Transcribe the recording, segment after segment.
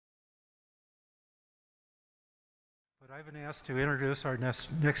I've been asked to introduce our next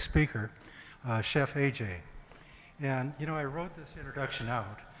speaker, Chef AJ. And you know, I wrote this introduction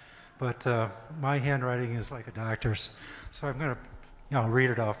out, but my handwriting is like a doctor's, so I'm going to read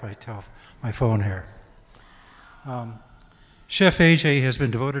it off my phone here. Chef AJ has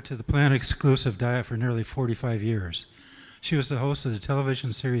been devoted to the plant-exclusive diet for nearly 45 years. She was the host of the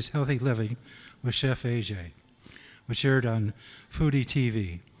television series Healthy Living with Chef AJ, which aired on Foody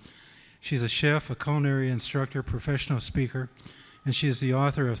TV. She's a chef, a culinary instructor, professional speaker, and she is the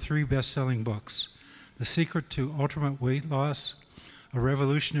author of 3 best-selling books: The Secret to Ultimate Weight Loss, A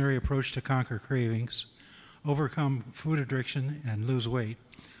Revolutionary Approach to Conquer Cravings, Overcome Food Addiction and Lose Weight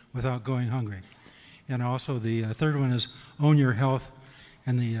Without Going Hungry. And also the third one is Own Your Health,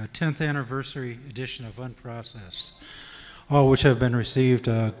 and the 10th Anniversary Edition of Unprocessed, all which have been received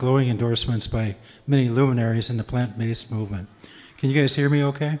glowing endorsements by many luminaries in the plant-based movement. Can you guys hear me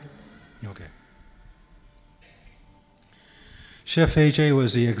okay? Okay. Chef AJ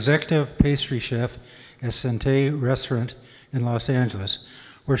was the executive pastry chef at Santé Restaurant in Los Angeles,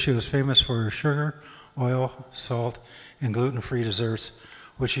 where she was famous for her sugar, oil, salt, and gluten-free desserts,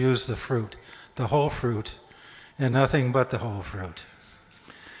 which use the fruit, the whole fruit, and nothing but the whole fruit.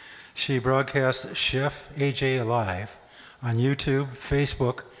 She broadcasts Chef AJ Live on YouTube,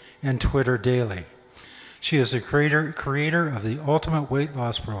 Facebook, and Twitter daily. She is the creator of the Ultimate Weight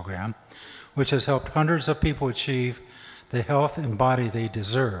Loss Program, which has helped hundreds of people achieve the health and body they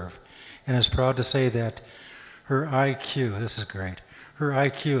deserve, and is proud to say that her IQ, this is great, her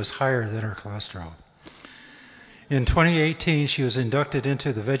IQ is higher than her cholesterol. In 2018, she was inducted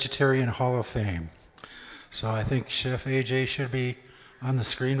into the Vegetarian Hall of Fame. So I think Chef AJ should be on the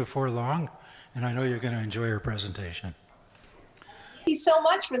screen before long, and I know you're going to enjoy her presentation. Thank you so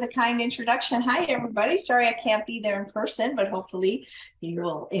much for the kind introduction. Hi, everybody. Sorry I can't be there in person, but hopefully you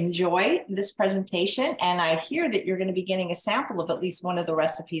will enjoy this presentation. And I hear that you're going to be getting a sample of at least one of the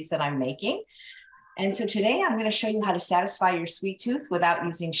recipes that I'm making. And so today I'm going to show you how to satisfy your sweet tooth without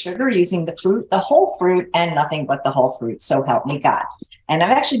using sugar, using the fruit, the whole fruit, and nothing but the whole fruit. So help me God. And I've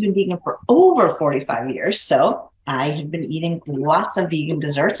actually been vegan for over 45 years. So I have been eating lots of vegan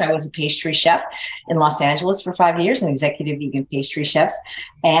desserts. I was a pastry chef in Los Angeles for 5 years, an executive vegan pastry chef.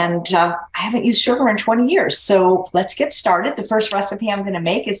 And I haven't used sugar in 20 years. So let's get started. The first recipe I'm going to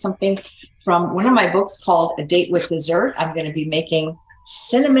make is something from one of my books called A Date with Dessert. I'm going to be making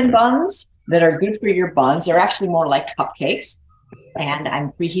cinnamon buns that are good for your buns. They're actually more like cupcakes. And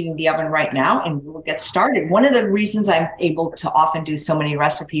I'm preheating the oven right now, and we'll get started. One of the reasons I'm able to often do so many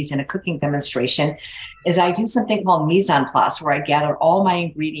recipes in a cooking demonstration is I do something called mise en place, where I gather all my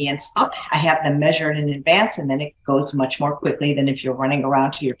ingredients up. I have them measured in advance, and then it goes much more quickly than if you're running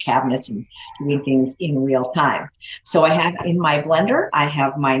around to your cabinets and doing things in real time. So I have in my blender, I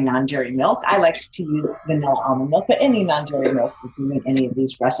have my non-dairy milk. I like to use vanilla almond milk, but any non-dairy milk for doing any of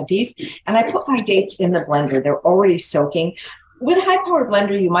these recipes. And I put my dates in the blender. They're already soaking. With a high-powered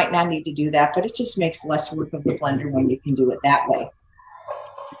blender, you might not need to do that, but it just makes less work of the blender when you can do it that way.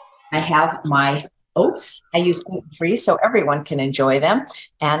 I have my oats. I use gluten-free so everyone can enjoy them,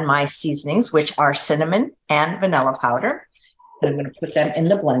 and my seasonings, which are cinnamon and vanilla powder. And I'm going to put them in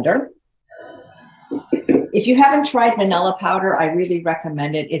the blender. If you haven't tried vanilla powder, I really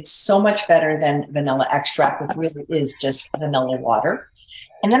recommend it. It's so much better than vanilla extract, which really is just vanilla water.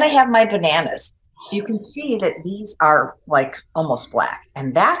 And then I have my bananas. You can see that these are like almost black,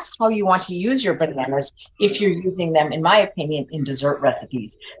 and that's how you want to use your bananas if you're using them, in my opinion, in dessert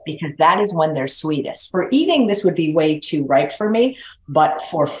recipes, because that is when they're sweetest. For eating, this would be way too ripe for me, but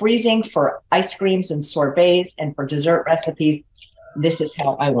for freezing, for ice creams and sorbets, and for dessert recipes, this is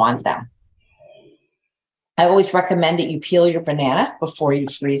how I want them. I always recommend that you peel your banana before you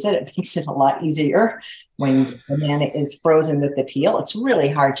freeze it. It makes it a lot easier when the banana is frozen with the peel. It's really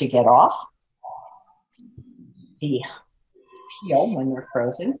hard to get off the peel when they're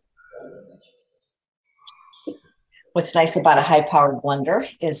frozen. What's nice about a high-powered blender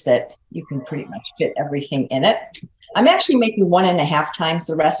is that you can pretty much fit everything in it. I'm actually making 1.5 times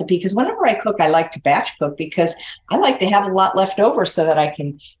the recipe because whenever I cook, I like to batch cook because I like to have a lot left over so that I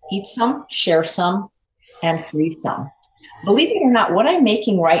can eat some, share some, and freeze some. Believe it or not, what I'm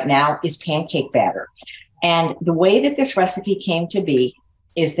making right now is pancake batter. And the way that this recipe came to be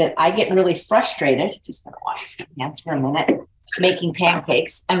is that I get really frustrated, just gonna wash my hands for a minute, making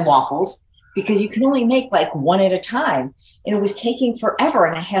pancakes and waffles, because you can only make like one at a time. And it was taking forever,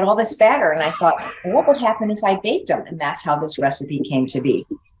 and I had all this batter, and I thought, well, what would happen if I baked them? And that's how this recipe came to be.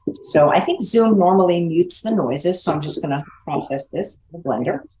 So I think Zoom normally mutes the noises, so I'm just gonna process this in the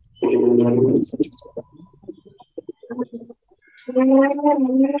blender.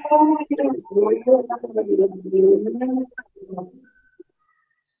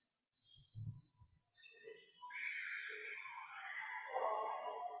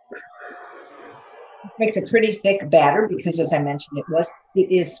 Makes a pretty thick batter because, as I mentioned, it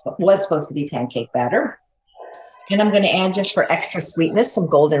was supposed to be pancake batter. And I'm going to add, just for extra sweetness, some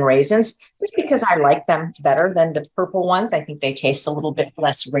golden raisins, just because I like them better than the purple ones. I think they taste a little bit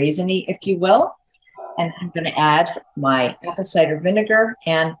less raisiny, if you will. And I'm going to add my apple cider vinegar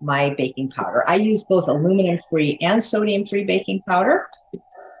and my baking powder. I use both aluminum-free and sodium-free baking powder,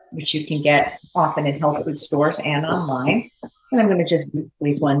 which you can get often in health food stores and online. And I'm going to just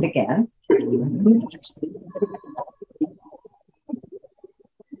briefly blend again.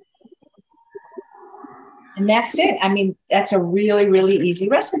 And that's it. I mean, that's a really, really easy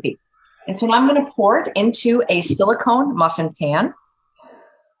recipe. And so I'm going to pour it into a silicone muffin pan,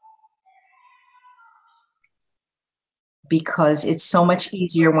 because it's so much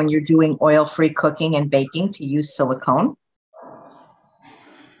easier when you're doing oil-free cooking and baking to use silicone.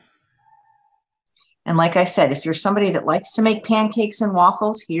 And like I said, if you're somebody that likes to make pancakes and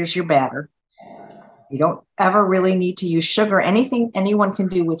waffles, here's your batter. You don't ever really need to use sugar. Anything anyone can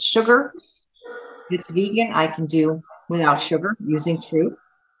do with sugar, if it's vegan, I can do without sugar, using fruit,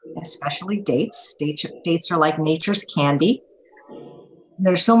 especially dates. Dates are like nature's candy.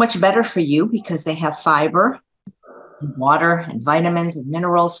 They're so much better for you because they have fiber, and water, and vitamins and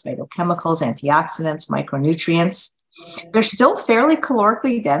minerals, phytochemicals, antioxidants, micronutrients. They're still fairly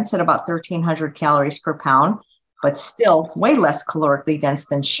calorically dense at about 1,300 calories per pound, but still way less calorically dense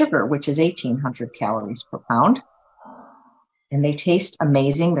than sugar, which is 1,800 calories per pound. And they taste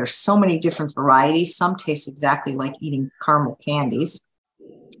amazing. There's so many different varieties. Some taste exactly like eating caramel candies.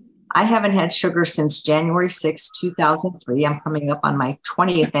 I haven't had sugar since January 6, 2003. I'm coming up on my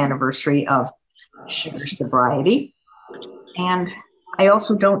 20th anniversary of sugar sobriety. And I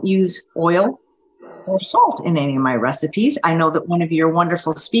also don't use oil or salt in any of my recipes. I know that one of your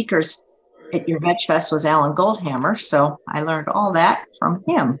wonderful speakers at your VegFest was Alan Goldhammer, so I learned all that from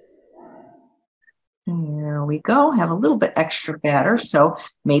him. There we go. Have a little bit extra batter, so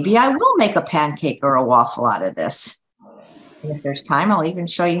maybe I will make a pancake or a waffle out of this. And if there's time, I'll even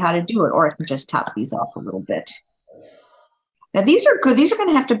show you how to do it, or I can just top these off a little bit. Now, these are good. These are going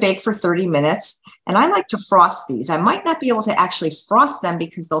to have to bake for 30 minutes, and I like to frost these. I might not be able to actually frost them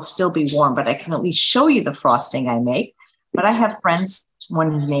because they'll still be warm, but I can at least show you the frosting I make. But I have friends,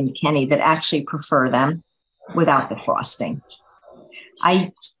 one who's named Kenny, that actually prefer them without the frosting.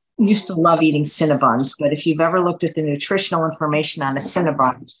 I used to love eating Cinnabons, but if you've ever looked at the nutritional information on a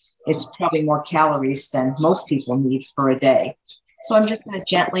Cinnabon, it's probably more calories than most people need for a day. So I'm just going to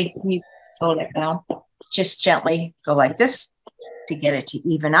gently, can you slow that down? Just gently go like this to get it to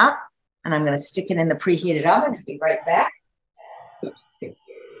even up. And I'm going to stick it in the preheated oven and be right back. Okay.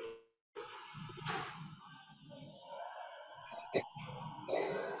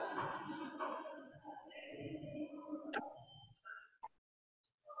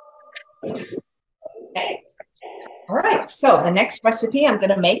 All right, so the next recipe I'm going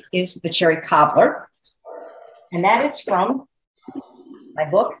to make is the cherry cobbler. And that is from my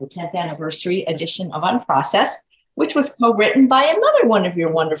book, the 10th Anniversary Edition of Unprocessed, which was co-written by another one of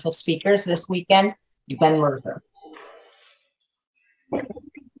your wonderful speakers this weekend, Ben Merther.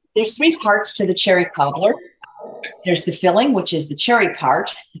 There's 3 parts to the cherry cobbler. There's the filling, which is the cherry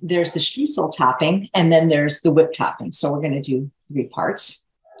part. There's the streusel topping, and then there's the whipped topping. So we're going to do 3 parts.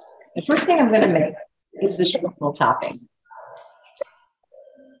 The first thing I'm going to make is the streusel topping.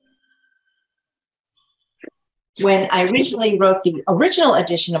 When I originally wrote the original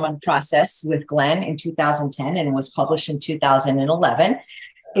edition of Unprocessed with Glenn in 2010 and was published in 2011,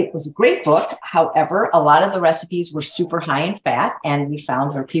 it was a great book. However, a lot of the recipes were super high in fat, and we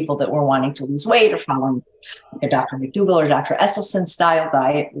found there were people that were wanting to lose weight or following a Dr. McDougall or Dr. Esselstyn style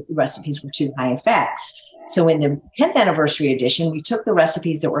diet. The recipes were too high in fat. So in the 10th Anniversary Edition, we took the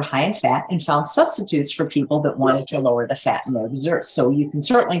recipes that were high in fat and found substitutes for people that wanted to lower the fat in their desserts. So you can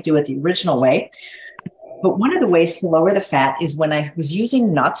certainly do it the original way. But one of the ways to lower the fat is when I was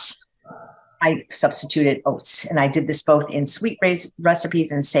using nuts, I substituted oats. And I did this both in sweet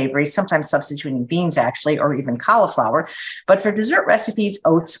recipes and savory, sometimes substituting beans actually, or even cauliflower. But for dessert recipes,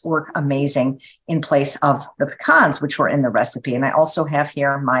 oats work amazing in place of the pecans, which were in the recipe. And I also have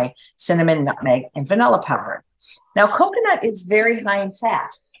here my cinnamon, nutmeg, and vanilla powder. Now, coconut is very high in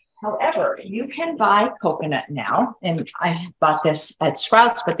fat. However, you can buy coconut now, and I bought this at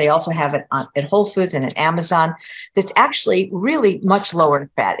Sprouts, but they also have it at Whole Foods and at Amazon. That's actually really much lower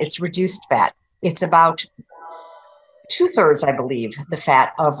in fat. It's reduced fat. It's about 2/3, I believe, the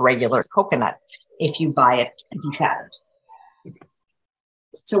fat of regular coconut if you buy it defatted.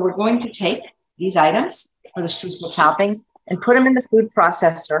 So we're going to take these items for the streusel topping and put them in the food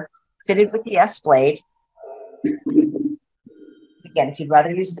processor, fitted with the S blade. Again, if you'd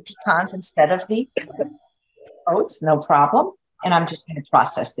rather use the pecans instead of the oats, no problem. And I'm just going to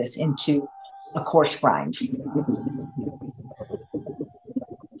process this into a coarse grind.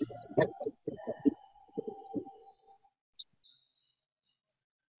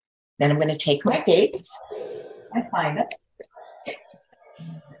 Then I'm going to take my dates. I find it.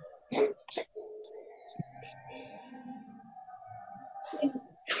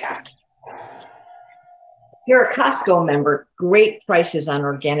 If you're a Costco member, great prices on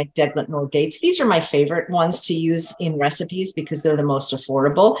organic Deglet dates. These are my favorite ones to use in recipes because they're the most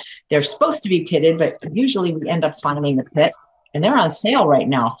affordable. They're supposed to be pitted, but usually we end up finding the pit. And they're on sale right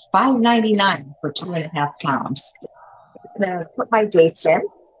now, $5.99 for 2.5 pounds. I'm going to put my dates in.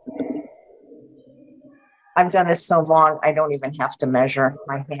 I've done this so long, I don't even have to measure.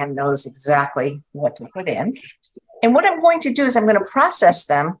 My hand knows exactly what to put in. And what I'm going to do is I'm going to process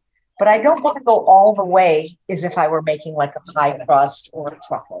them, but I don't want to go all the way as if I were making like a pie crust or a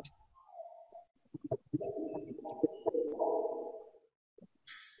truffle.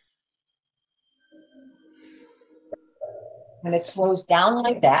 When it slows down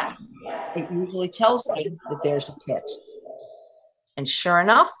like that, it usually tells me that there's a pit. And sure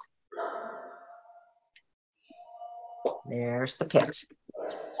enough, there's the pit.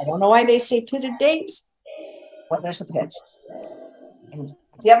 I don't know why they say pitted dates, but there's a pit. And if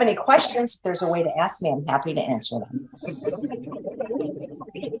you have any questions, if there's a way to ask me, I'm happy to answer them.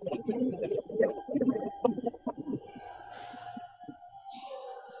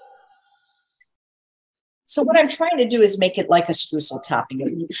 So what I'm trying to do is make it like a streusel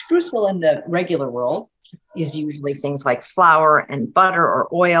topping. Streusel in the regular world is usually things like flour and butter or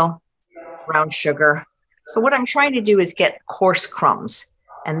oil, brown sugar. So what I'm trying to do is get coarse crumbs.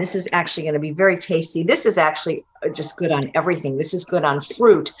 And this is actually going to be very tasty. This is actually just good on everything. This is good on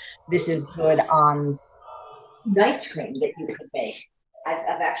fruit. This is good on ice cream that you could make.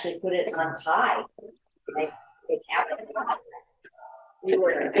 I've actually put it on pie.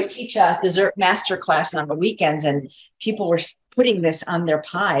 I teach a dessert master class on the weekends, and people were putting this on their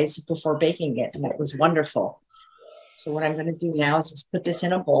pies before baking it, and it was wonderful. So what I'm going to do now is just put this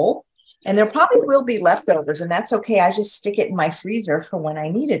in a bowl, and there probably will be leftovers, and that's okay. I just stick it in my freezer for when I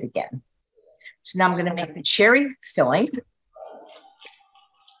need it again. So now I'm going to make the cherry filling.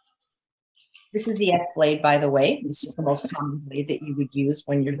 This is the F blade, by the way. This is the most common blade that you would use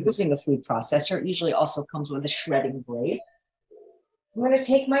when you're using a food processor. It usually also comes with a shredding blade. I'm going to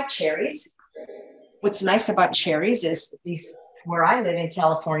take my cherries. What's nice about cherries is these, where I live in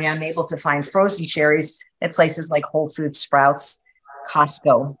California, I'm able to find frozen cherries at places like Whole Foods, Sprouts,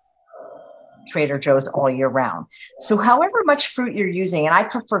 Costco, Trader Joe's all year round. So however much fruit you're using, and I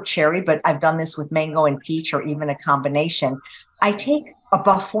prefer cherry, but I've done this with mango and peach or even a combination, I take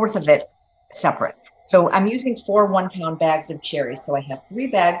about 1/4 of it separate. So I'm using 4 1-pound bags of cherries. So I have 3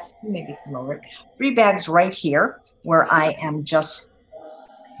 bags, maybe come over, 3 bags right here where I am just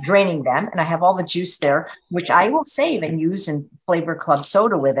draining them, and I have all the juice there, which I will save and use in Flavor Club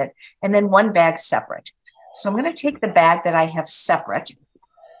soda with it, and then 1 bag separate. So I'm going to take the bag that I have separate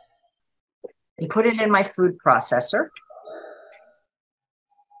and put it in my food processor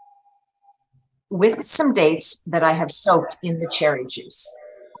with some dates that I have soaked in the cherry juice.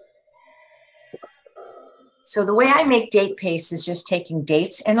 So the way I make date paste is just taking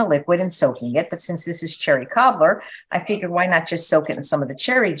dates in a liquid and soaking it. But since this is cherry cobbler, I figured why not just soak it in some of the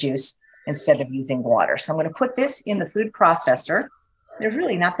cherry juice instead of using water. So I'm going to put this in the food processor. There's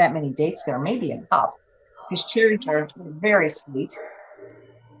really not that many dates there, maybe a cup, because cherries are very sweet.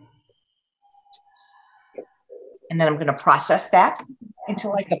 And then I'm going to process that into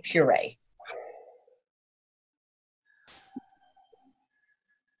like a puree.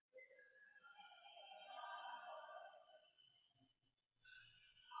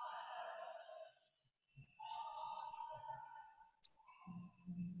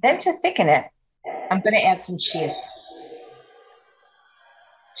 Then to thicken it, I'm going to add some chia seeds.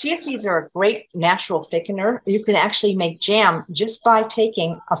 Chia seeds are a great natural thickener. You can actually make jam just by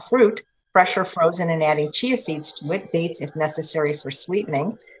taking a fruit, fresh or frozen, and adding chia seeds to it, dates if necessary for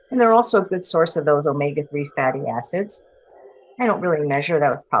sweetening. And they're also a good source of those omega-3 fatty acids. I don't really measure.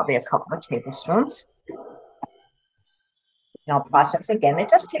 That was probably a couple of tablespoons. And I'll process again. It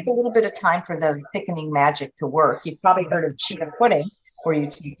does take a little bit of time for the thickening magic to work. You've probably heard of chia pudding, where you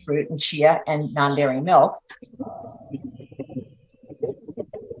take fruit and chia and non-dairy milk.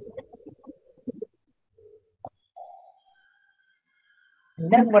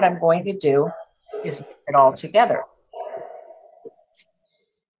 And then what I'm going to do is mix it all together.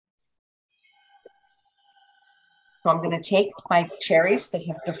 So I'm going to take my cherries that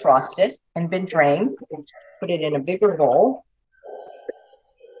have defrosted and been drained, put it in a bigger bowl.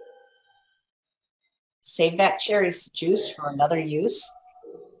 Save that cherry juice for another use.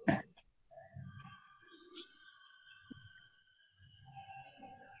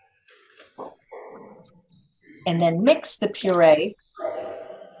 And then mix the puree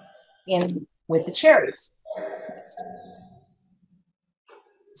in with the cherries.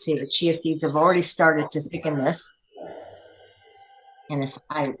 See, the chia seeds have already started to thicken this. And if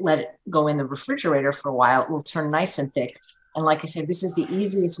I let it go in the refrigerator for a while, it will turn nice and thick. And like I said, this is the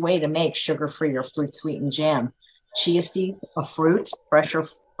easiest way to make sugar-free or fruit-sweetened jam. Chia seed, a fruit, fresh or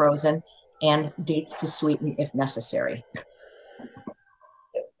frozen, and dates to sweeten if necessary.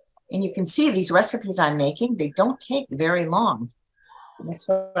 And you can see these recipes I'm making, they don't take very long. And that's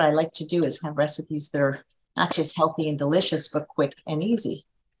what I like to do, is have recipes that are not just healthy and delicious, but quick and easy.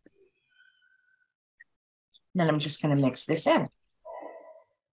 And then I'm just going to mix this in.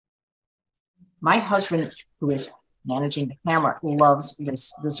 My husband, who is managing the camera, loves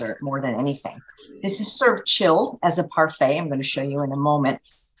this dessert more than anything. This is served chilled as a parfait. I'm going to show you in a moment,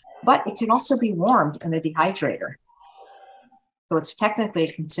 but it can also be warmed in a dehydrator. So it's technically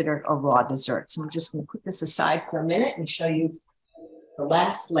considered a raw dessert. So I'm just going to put this aside for a minute and show you the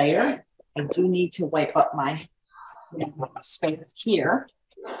last layer. I do need to wipe up my space here.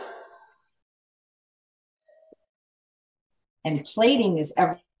 And plating is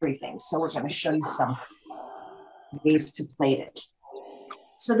everything. So we're going to show you some ways to plate it.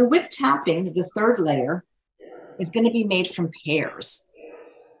 So the whipped topping, the third layer, is going to be made from pears.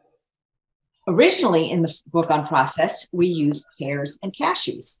 Originally in the book Unprocessed, we used pears and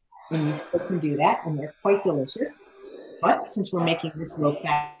cashews. And you still can do that, and they're quite delicious. But since we're making this low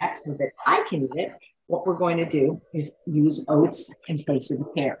fat so that I can eat it, what we're going to do is use oats in place of the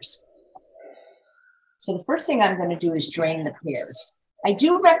pears. So the first thing I'm going to do is drain the pears. I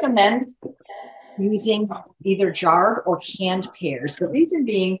do recommend using either jarred or canned pears. The reason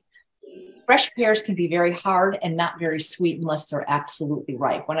being, fresh pears can be very hard and not very sweet unless they're absolutely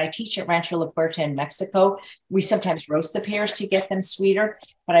ripe. When I teach at Rancho La Puerta in Mexico, we sometimes roast the pears to get them sweeter.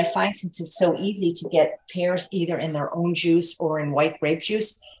 But I find, since it's so easy to get pears either in their own juice or in white grape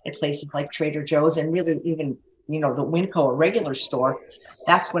juice at places like Trader Joe's, and really even, you know, the Winco, a regular store,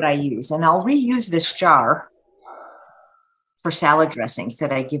 that's what I use. And I'll reuse this jar for salad dressings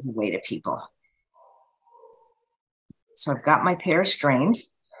that I give away to people. So I've got my pears drained.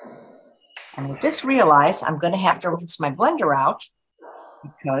 And I just realized I'm going to have to rinse my blender out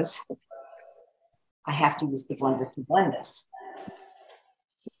because I have to use the blender to blend this.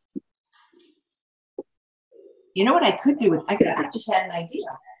 You know what I could do is, I just had an idea.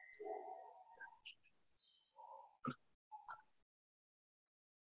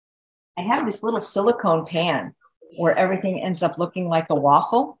 I have this little silicone pan where everything ends up looking like a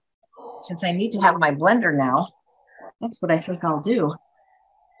waffle. Since I need to have my blender now, that's what I think I'll do.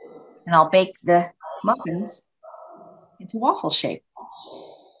 And I'll bake the muffins into waffle shape.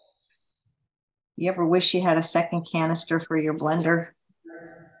 You ever wish you had a second canister for your blender?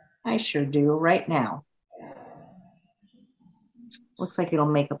 I sure do right now. Looks like it'll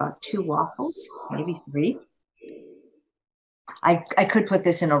make about 2 waffles, maybe 3. I could put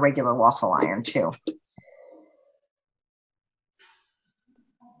this in a regular waffle iron too.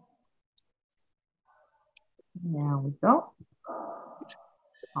 There we go.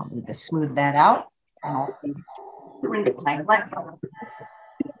 I'll need to smooth that out. And I'll see,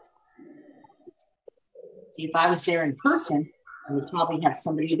 if I was there in person, I would probably have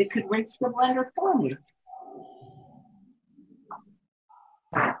somebody that could rinse the blender for me.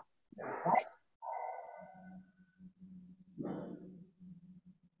 Right.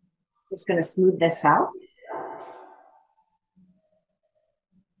 Just going to smooth this out.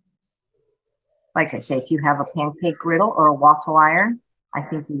 Like I say, if you have a pancake griddle or a waffle iron, I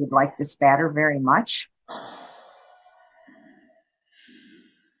think you would like this batter very much.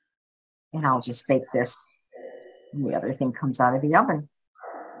 And I'll just bake this when the other thing comes out of the oven.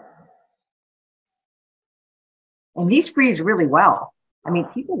 And these freeze really well. I mean,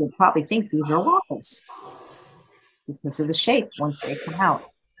 people would probably think these are waffles because of the shape once they come out.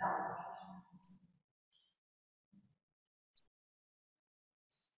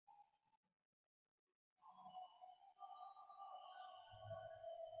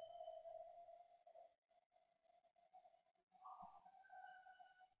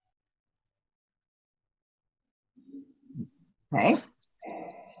 Okay.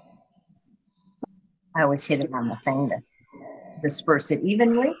 I always hit it on the thing to disperse it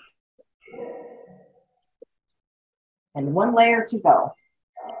evenly. And 1 layer to go.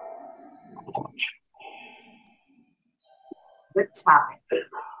 whipped topping.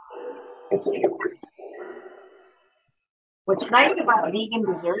 What's nice about vegan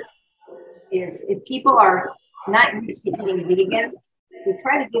desserts is if people are not used to eating vegan, we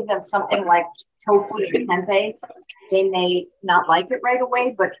try to give them something like tofu or tempeh. They may not like it right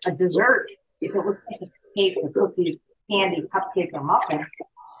away, but a dessert, if it looks like a cake, a cookie, candy, cupcake, or muffin, as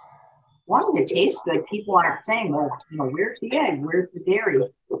long as it tastes good, people aren't saying, well, you know, where's the egg? Where's the dairy?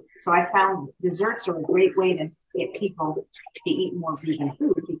 So I found desserts are a great way to get people to eat more vegan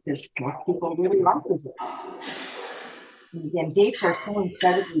food because most people really love desserts. And again, dates are so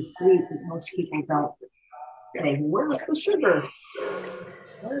incredibly sweet that most people don't say, where's the sugar?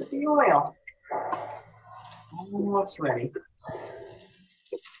 Where's the oil? Almost ready.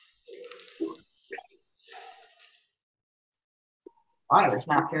 Water's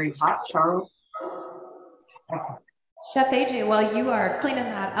not very hot, Charles. Okay. Chef AJ, while you are cleaning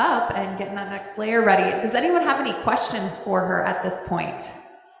that up and getting that next layer ready, does anyone have any questions for her at this point?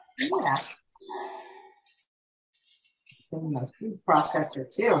 Yeah. In my food processor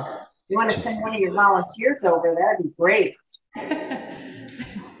too. You want to send one of your volunteers over, that'd be great. Okay.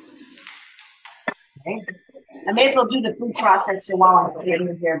 I may as well do the food processor while I'm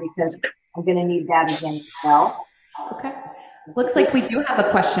sitting here because I'm going to need that again as well. Okay. Looks like we do have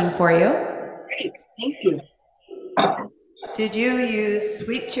a question for you. Great, thank you. Did you use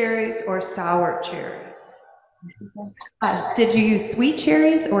sweet cherries or sour cherries? Did you use sweet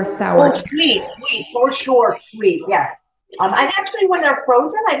cherries or sour cherries? Sweet, for sure, sweet, yeah. I've actually, when they're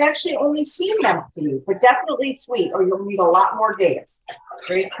frozen, I've actually only seen them sweet, but definitely sweet, or you'll need a lot more days.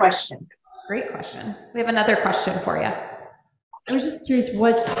 Great question. Great question. We have another question for you. I was just curious,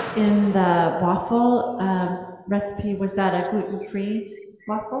 what's in the waffle recipe? Was that a gluten-free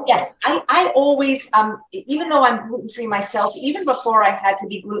waffle? Yes, I always, even though I'm gluten-free myself, even before I had to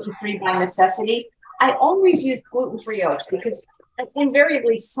be gluten-free by necessity, I always use gluten-free oats because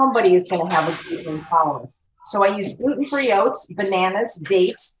invariably somebody is going to have a gluten intolerance. So I use gluten-free oats, bananas,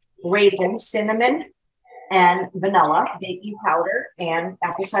 dates, raisins, cinnamon, and vanilla, baking powder, and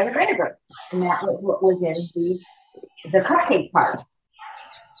apple cider vinegar. And that was what was in the cupcake part.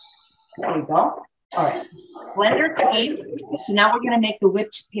 There we go. All right, blender clean. So now we're going to make the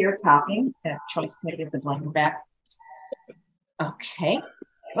whipped pear topping. Choice to get the blender back. Okay.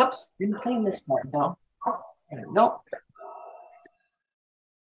 Whoops, didn't clean this part though. There we go.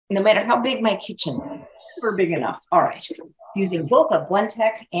 No matter how big my kitchen, never big enough. All right, using both a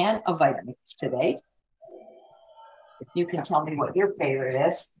Blendtec and a Vitamix today. If you can tell me what your favorite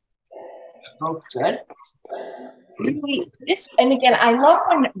is. Both good. Really, and again, I love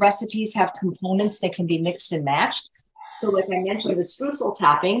when recipes have components that can be mixed and matched. So like I mentioned, the streusel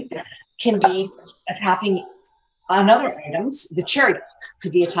topping can be a topping on other items. The cherry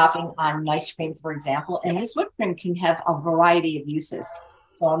could be a topping on ice cream, for example, and this whipped cream can have a variety of uses.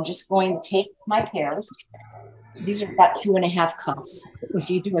 So I'm just going to take my pears. These are about 2.5 cups. If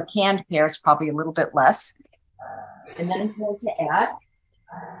you do a canned pear, it's probably a little bit less. And then I'm going to add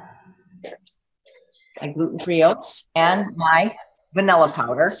my gluten-free oats and my vanilla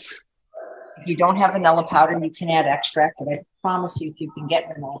powder. If you don't have vanilla powder, you can add extract, but I promise you, if you can get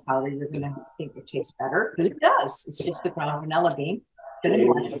vanilla powder, you're going to think it tastes better, because it does. It's just the ground vanilla bean.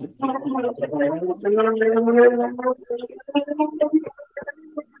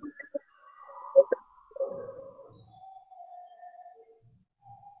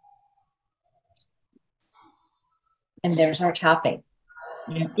 And there's our topping.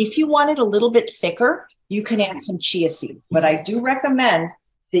 If you want it a little bit thicker, you can add some chia seeds, but I do recommend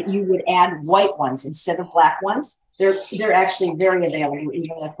that you would add white ones instead of black ones. They're actually very available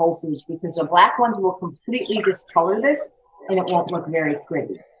even at Whole Foods, because the black ones will completely discolor this and it won't look very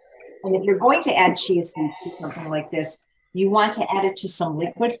pretty. And if you're going to add chia seeds to something like this, you want to add it to some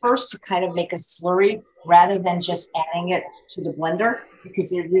liquid first to kind of make a slurry rather than just adding it to the blender,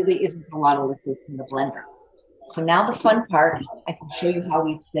 because there really isn't a lot of liquid in the blender. So now the fun part, I can show you how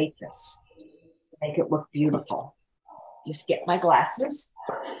we plate this to make it look beautiful. Just get my glasses.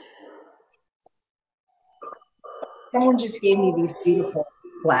 Someone just gave me these beautiful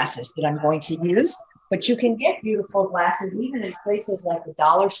glasses that I'm going to use, but you can get beautiful glasses even in places like the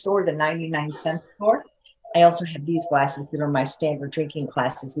dollar store, the 99-cent store. I also have these glasses that are my standard drinking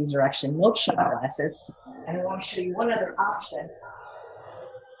glasses. These are actually milkshake glasses. And I want to show you one other option.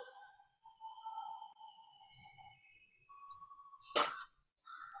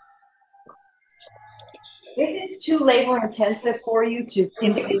 If it's too labor intensive for you to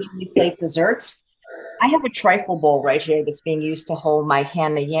individually plate desserts, I have a trifle bowl right here that's being used to hold my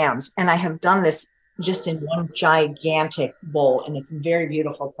Hannah yams. And I have done this just in one gigantic bowl, and it's a very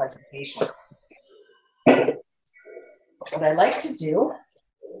beautiful presentation. What I like to do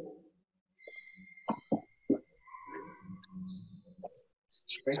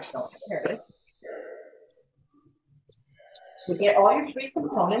here it is. So get all your three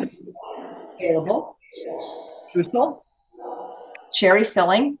components available: streusel, cherry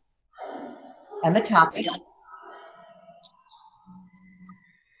filling, and the topping.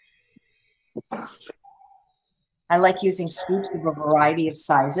 I like using scoops of a variety of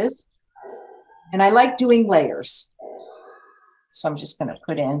sizes, and I like doing layers. So I'm just going to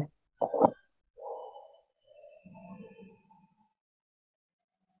put in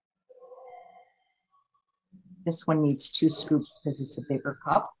this one needs 2 scoops because it's a bigger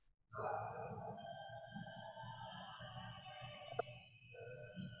cup.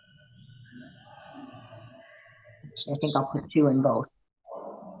 Actually, I think I'll put 2 in both.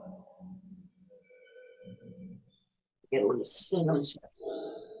 Get a little steam to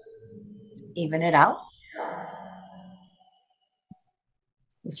even it out.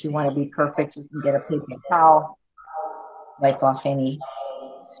 If you want to be perfect, you can get a paper towel, wipe off any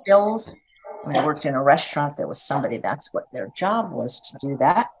spills. When I worked in a restaurant, there was somebody, that's what their job was, to do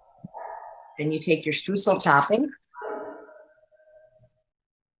that. Then you take your streusel topping,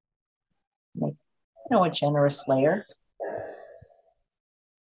 make, a generous layer.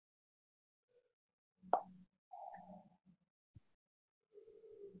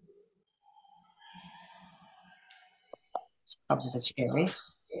 Cover the cherries.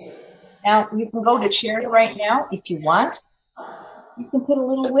 Now you can go to cherry right now if you want. You can put a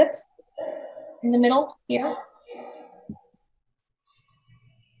little whip in the middle here.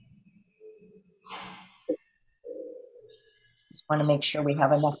 Just want to make sure we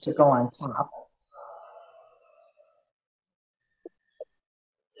have enough to go on top.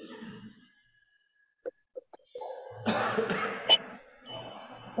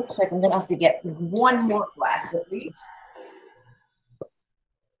 Looks like I'm going to have to get 1 more glass at least.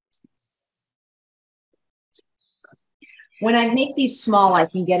 When I make these small, I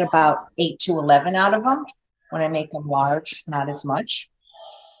can get about 8 to 11 out of them. When I make them large, not as much.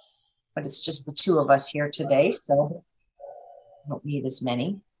 But it's just the 2 of us here today, so I don't need as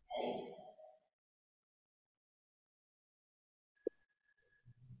many.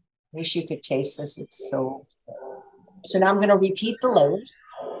 Wish you could taste this. It's so. So now I'm going to repeat the layers.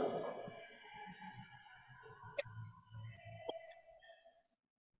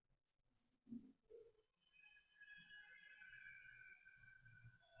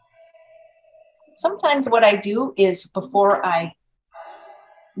 Sometimes what I do is before I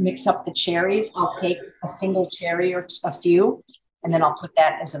mix up the cherries, I'll take a single cherry or a few, and then I'll put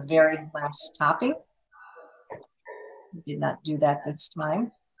that as a very last topping. Did not do that this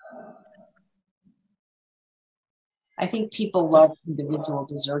time. I think people love individual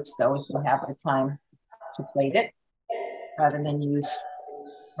desserts, though, if you have the time to plate it, rather than use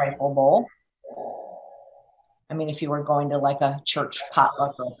rifle bowl. I mean, if you were going to like a church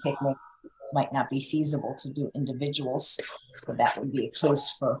potluck or a picnic, it might not be feasible to do individuals, so that would be a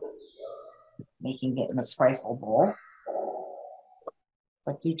case for making it in a trifle bowl.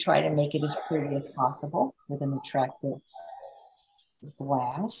 But do try to make it as pretty as possible with an attractive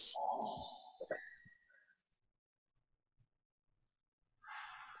glass.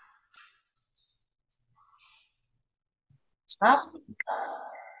 Top.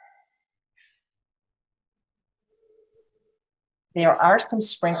 There are some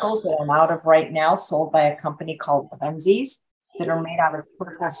sprinkles that I'm out of right now, sold by a company called Blondies, that are made out of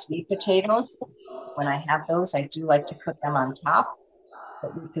purple sweet potatoes. When I have those, I do like to put them on top,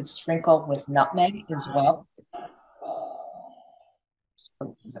 but we could sprinkle with nutmeg as well. A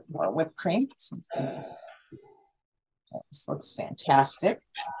bit more whipped cream. This looks fantastic.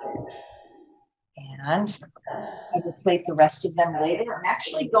 And I will plate the rest of them later. I'm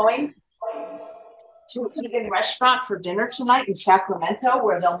actually going to an Indian restaurant for dinner tonight in Sacramento,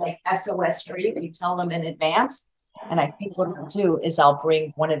 where they'll make SOS for you. You tell them in advance. And I think what I'll do is I'll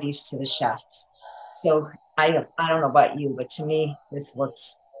bring one of these to the chefs. So I don't know about you, but to me, this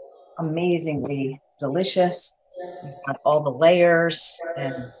looks amazingly delicious. We've got all the layers,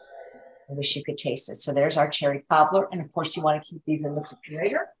 and I wish you could taste it. So there's our cherry cobbler. And of course, you want to keep these in the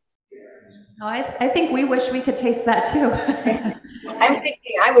refrigerator. Oh, I think we wish we could taste that too. I'm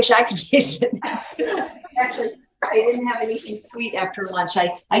thinking, I wish I could taste it. Actually, I didn't have anything sweet after lunch.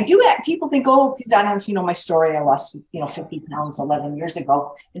 I do have, people think, oh, I don't know if you know my story. I lost, 50 pounds 11 years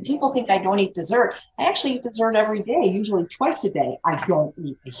ago. And people think I don't eat dessert. I actually eat dessert every day, usually twice a day. I don't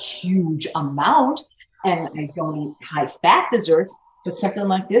eat a huge amount, and I don't eat high fat desserts, but something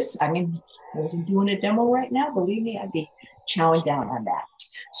like this, I mean, I wasn't doing a demo right now. Believe me, I'd be chowing down on that.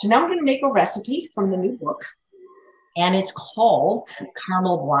 So now I'm going to make a recipe from the new book. and it's called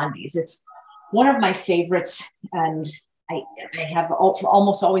Caramel Blondies. It's one of my favorites, and I have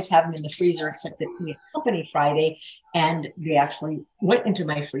almost always have them in the freezer, except that we had company Friday, and they actually went into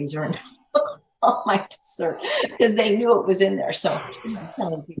my freezer and took all my dessert because they knew it was in there. So I'm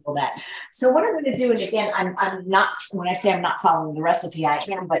telling people that. So what I'm going to do is, again, I'm not, when I say I'm not following the recipe, I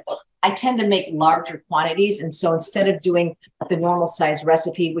am, but I tend to make larger quantities. And so instead of doing the normal size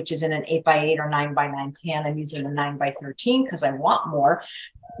recipe, which is in an 8x8 or 9x9 pan, I'm using a 9x13 because I want more.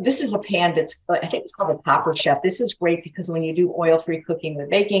 This is a pan that's, I think it's called a Copper Chef. This is great because when you do oil-free cooking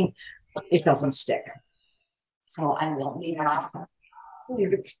with baking, it doesn't stick. So I will need a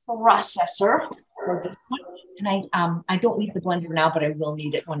processor for this one. And I don't need the blender now, but I will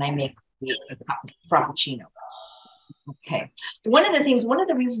need it when I make the Frappuccino. Okay. One of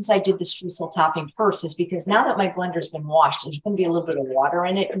the reasons I did the streusel topping first is because now that my blender's been washed, there's going to be a little bit of water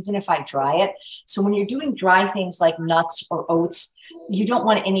in it, even if I dry it. So when you're doing dry things like nuts or oats, you don't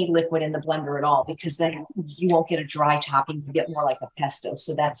want any liquid in the blender at all, because then you won't get a dry topping. You get more like a pesto.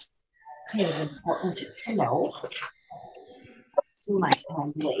 So that's kind of important to know. So my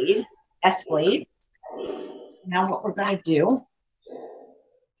blade, S-blade. So now what we're going to do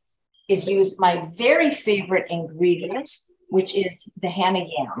is use my very favorite ingredient, which is the Hannah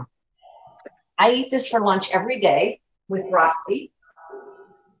yam. I eat this for lunch every day with broccoli.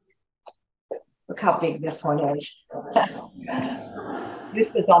 Look how big this one is.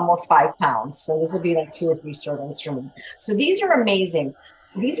 This is almost 5 pounds. So this will be like 2 or 3 servings for me. So these are amazing.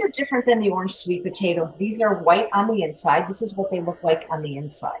 These are different than the orange sweet potatoes. These are white on the inside. This is what they look like on the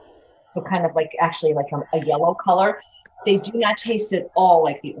inside. So kind of like, actually like a yellow color. They do not taste at all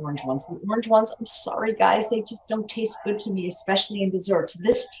like the orange ones. The orange ones, I'm sorry, guys, they just don't taste good to me, especially in desserts.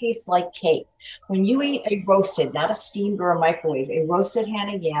 This tastes like cake. When you eat a roasted, not a steamed or a microwave, a roasted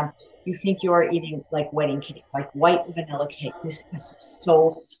Hannah yam, you think you are eating like wedding cake, like white vanilla cake. This is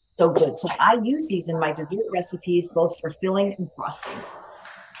so, so good. So I use these in my dessert recipes, both for filling and frosting.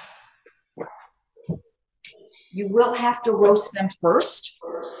 You will have to roast them first,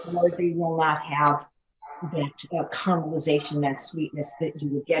 or they will not have that caramelization, that sweetness that you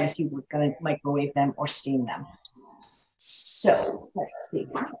would get if you were going to microwave them or steam them. So let's see.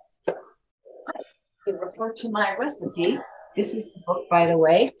 To refer to my recipe, this is the book, by the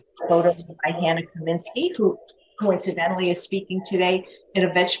way, photos by Hannah Kaminsky, who coincidentally is speaking today at a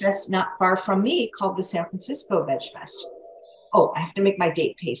VegFest not far from me called the San Francisco VegFest. Oh, I have to make my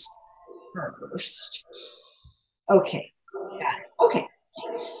date paste first. Okay, got it. Okay,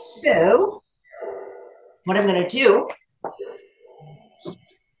 so what I'm going to do,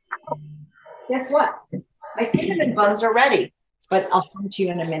 guess what? My cinnamon buns are ready, but I'll send it to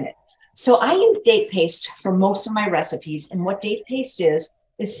you in a minute. So I use date paste for most of my recipes, and what date paste is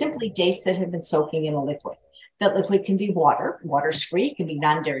simply dates that have been soaking in a liquid. That liquid can be water. Water's free. It can be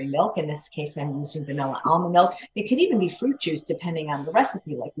non-dairy milk. In this case, I'm using vanilla almond milk. It could even be fruit juice, depending on the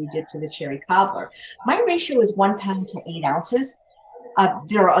recipe, like we did for the cherry cobbler. My ratio is 1 pound to 8 ounces.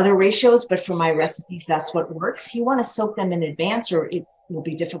 There are other ratios, but for my recipes, that's what works. You want to soak them in advance, or it will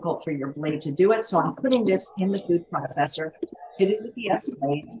be difficult for your blade to do it. So I'm putting this in the food processor, hit it with the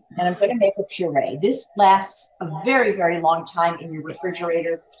S-blade, and I'm going to make a puree. This lasts a very, very long time in your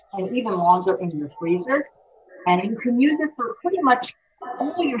refrigerator and even longer in your freezer. And you can use it for pretty much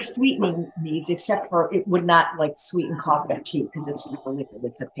all your sweetening needs, except for it would not like sweeten coffee or tea because it's not a liquid,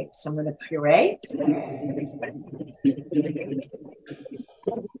 it's a paste. So I'm going to puree.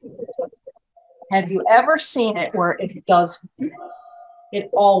 Have you ever seen it where it does? It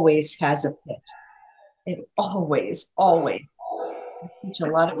always has a pit. It always. I teach a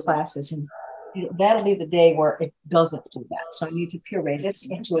lot of classes, and that'll be the day where it doesn't do that. So I need to puree this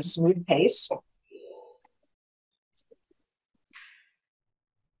into a smooth paste.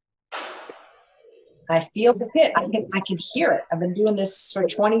 I feel the pit. I can hear it. I've been doing this for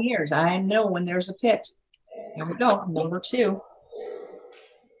 20 years. I know when there's a pit. Here we go. Number 2.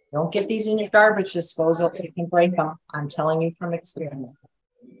 Don't get these in your garbage disposal. You can break them. I'm telling you from experience.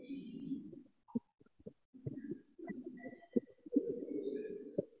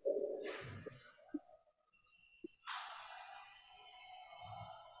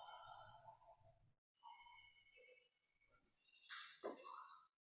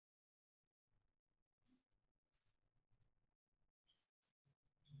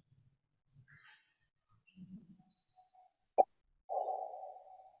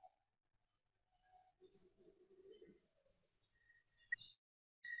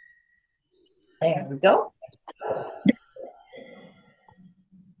 There we go.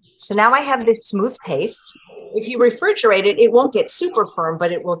 So now I have this smooth paste. If you refrigerate it, it won't get super firm,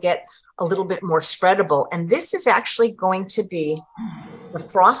 but it will get a little bit more spreadable. And this is actually going to be the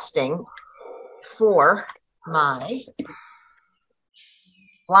frosting for my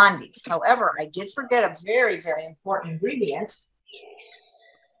blondies. However, I did forget a very, very important ingredient,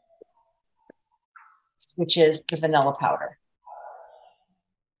 which is the vanilla powder.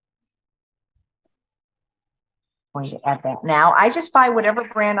 I'm going to add that now. I just buy whatever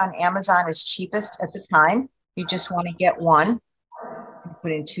brand on Amazon is cheapest at the time. You just want to get one. I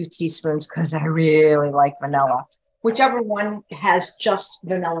put in 2 teaspoons because I really like vanilla. Whichever one has just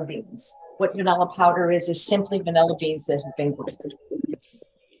vanilla beans. What vanilla powder is simply vanilla beans that have been grated.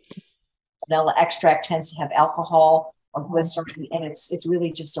 Vanilla extract tends to have alcohol or glycerin, and it's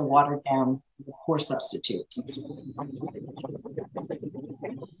really just a watered down poor substitute.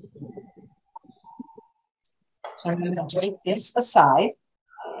 So I'm going to take this aside.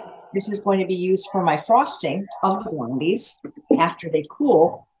 This is going to be used for my frosting of the blondies after they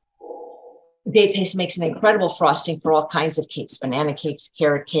cool. Date paste makes an incredible frosting for all kinds of cakes, banana cakes,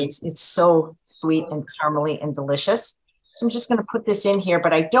 carrot cakes. It's so sweet and caramely and delicious. So I'm just going to put this in here,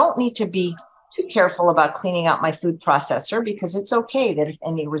 but I don't need to be too careful about cleaning out my food processor because it's okay that if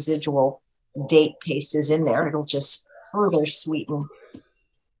any residual date paste is in there, it'll just further sweeten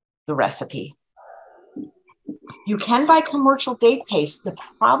the recipe. You can buy commercial date paste. The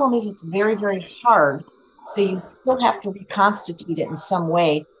problem is it's very, very hard. So you still have to reconstitute it in some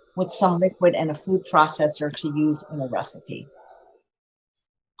way with some liquid and a food processor to use in a recipe.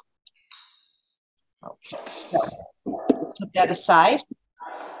 Okay, so put that aside.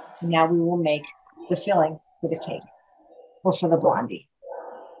 Now we will make the filling for the cake or for the blondie,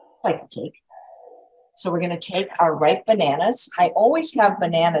 like a cake. So we're going to take our ripe bananas. I always have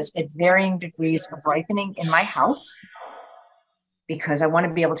bananas at varying degrees of ripening in my house because I want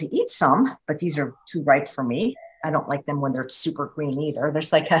to be able to eat some, but these are too ripe for me. I don't like them when they're super green either.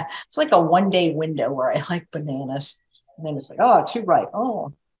 It's like a 1-day window where I like bananas. And then it's like, oh, too ripe.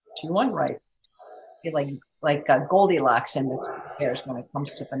 Oh, too unripe. I feel like Goldilocks and the bears when it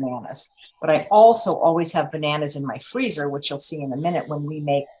comes to bananas. But I also always have bananas in my freezer, which you'll see in a minute when we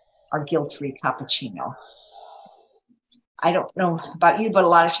make our guilt-free cappuccino. I don't know about you, but a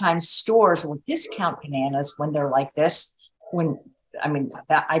lot of times stores will discount bananas when they're like this.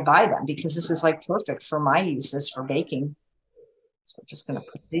 That I buy them because this is like perfect for my uses for baking. So I'm just going to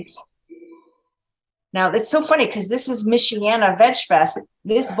put these. Now, it's so funny because this is Michiana VegFest.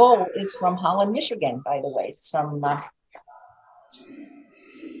 This bowl is from Holland, Michigan, by the way. It's from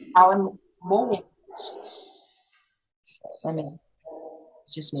Holland. So let me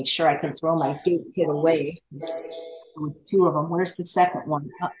just make sure I can throw my date kit away. With 2 of them. Where's the second one?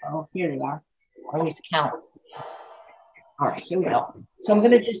 Uh-oh, here they are. I always count. All right, here we go. So I'm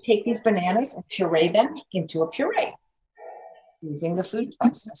going to just take these bananas and puree them into a puree using the food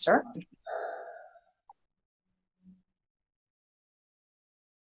processor.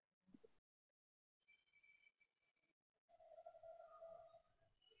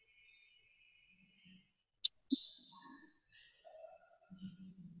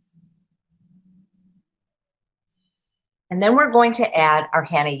 And then we're going to add our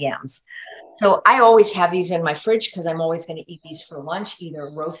Hannah yams. So I always have these in my fridge because I'm always going to eat these for lunch, either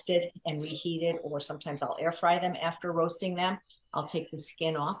roasted and reheated, or sometimes I'll air fry them after roasting them. I'll take the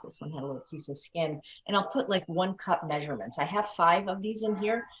skin off. This one had a little piece of skin, and I'll put like 1 cup measurements. I have 5 of these in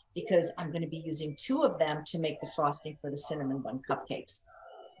here because I'm going to be using 2 of them to make the frosting for the cinnamon bun cupcakes.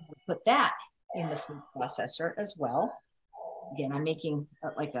 I'll put that in the food processor as well. Again, I'm making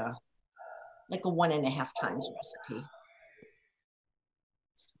like a 1.5 times recipe.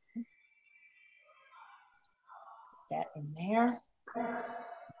 That in there.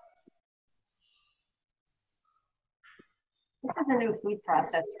 This is a new food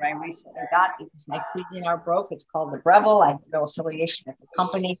processor I recently got because my culinary broke. It's called the Breville. I have no affiliation with the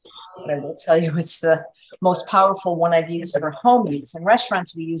company, but I will tell you it's the most powerful one I've used for home use. In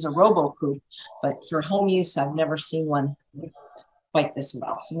restaurants, we use a RoboCoupe, but for home use, I've never seen one quite this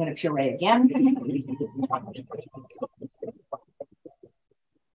well. So I'm going to puree again.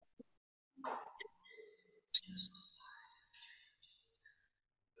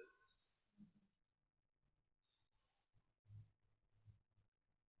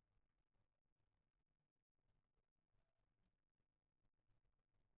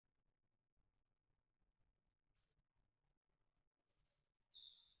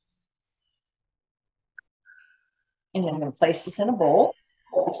 And then I'm going to place this in a bowl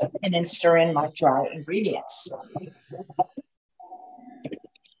and then stir in my dry ingredients.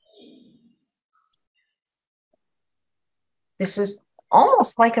 This is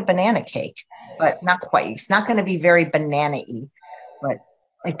almost like a banana cake, but not quite. It's not going to be very banana-y, but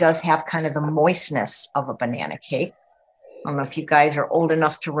it does have kind of the moistness of a banana cake. I don't know if you guys are old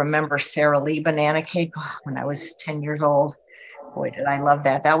enough to remember Sara Lee banana cake. Oh, when I was 10 years old, boy, did I love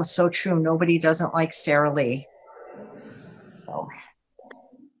that. That was so true. Nobody doesn't like Sara Lee. So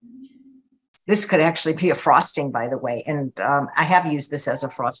this could actually be a frosting, by the way. And I have used this as a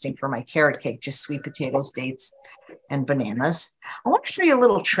frosting for my carrot cake, just sweet potatoes, dates, and bananas. I want to show you a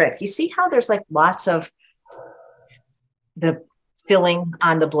little trick. You see how there's like lots of the filling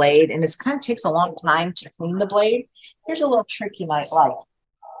on the blade, and it kind of takes a long time to clean the blade. Here's a little trick you might like.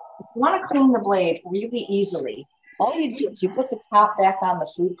 If you want to clean the blade really easily, all you do is you put the top back on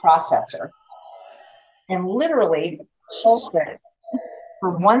the food processor and literally hold it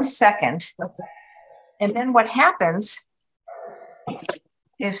for 1 second. And then what happens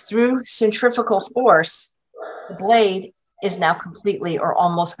is through centrifugal force, the blade is now completely or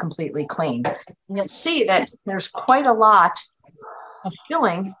almost completely clean. And you'll see that there's quite a lot of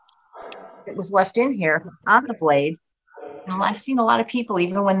filling that was left in here on the blade. And I've seen a lot of people,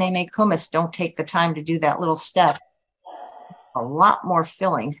 even when they make hummus, don't take the time to do that little step. A lot more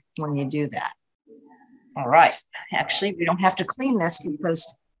filling when you do that. All right. Actually, we don't have to clean this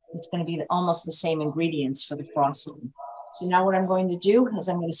because it's going to be almost the same ingredients for the frosting. So now what I'm going to do is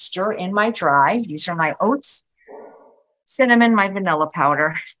I'm going to stir in my dry. These are my oats, cinnamon, my vanilla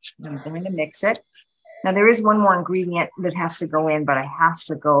powder. I'm going to mix it. Now there is one more ingredient that has to go in, but I have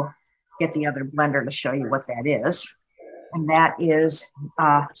to go get the other blender to show you what that is. And that is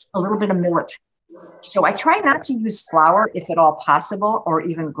a little bit of millet. So I try not to use flour if at all possible, or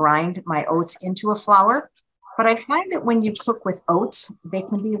even grind my oats into a flour. But I find that when you cook with oats, they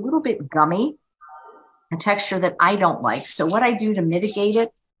can be a little bit gummy, a texture that I don't like. So what I do to mitigate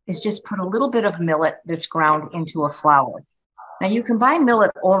it is just put a little bit of millet that's ground into a flour. Now you can buy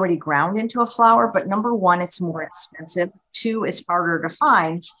millet already ground into a flour, but number one, it's more expensive. Two, it's harder to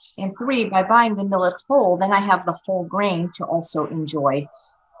find. And three, by buying the millet whole, then I have the whole grain to also enjoy,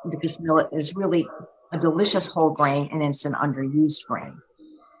 because millet is really a delicious whole grain and it's an underused grain.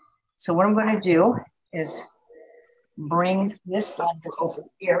 So what I'm going to do is bring this blender over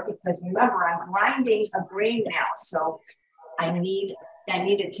here, because remember, I'm grinding a grain now, so I need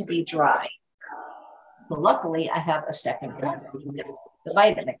it to be dry. But luckily, I have a second blender, the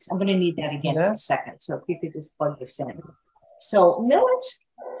Vitamix. I'm going to need that again in a second. So if you could just plug this in. So millet,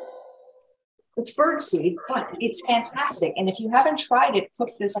 it's birdseed, but it's fantastic. And if you haven't tried it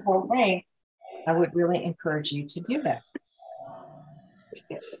cooked as a whole grain, I would really encourage you to do that.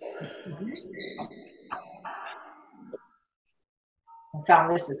 I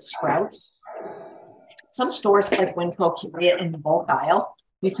found this at Sprouts. Some stores like Winco carry it in the bulk aisle.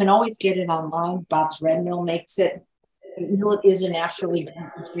 You can always get it online. Bob's Red Mill makes it. Millet is a naturally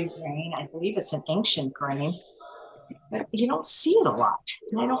gluten-free grain. I believe it's an ancient grain. But you don't see it a lot.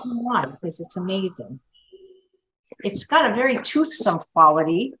 And I don't know why, because it's amazing. It's got a very toothsome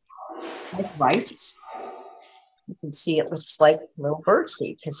quality, like rice. You can see it looks like little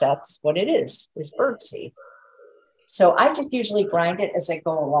birdseed, because that's what it is birdseed. So I just usually grind it as I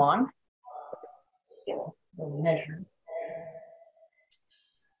go along. Measure.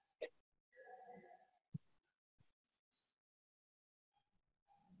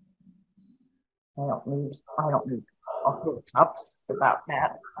 I don't need a whole cup about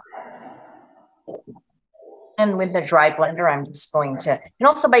that. And with the dry blender, I'm just going to, and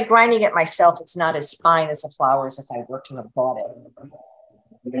also by grinding it myself, it's not as fine as a flour as if I were to have bought it.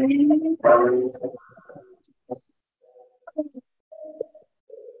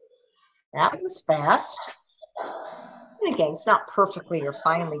 That was fast. And again, it's not perfectly or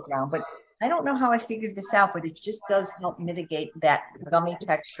finely ground, but I don't know how I figured this out, but it just does help mitigate that gummy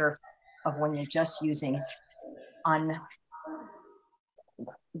texture of when you're just using unground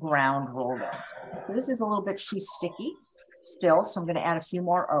rolled oats. So this is a little bit too sticky still, so I'm going to add a few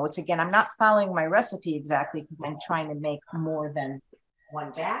more oats. Again, I'm not following my recipe exactly because I'm trying to make more than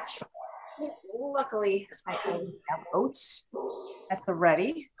one batch. Luckily, I always have oats at the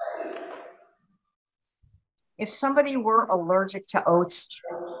ready. If somebody were allergic to oats,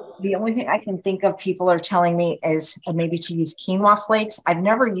 the only thing I can think of people are telling me is maybe to use quinoa flakes. I've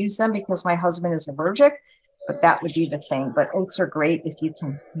never used them because my husband is allergic, but that would be the thing. But oats are great if you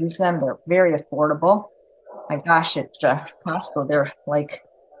can use them. They're very affordable. My gosh, at Costco, they're like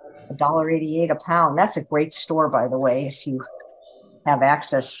 $1.88 a pound. That's a great store, by the way, if you have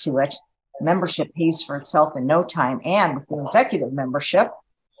access to it. Membership pays for itself in no time. And with the executive membership,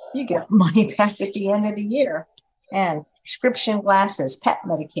 you get money back at the end of the year. And prescription glasses, pet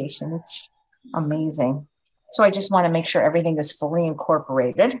medication. It's amazing. So I just want to make sure everything is fully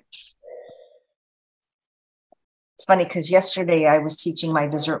incorporated. It's funny because yesterday I was teaching my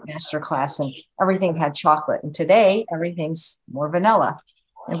dessert master class and everything had chocolate. And today everything's more vanilla.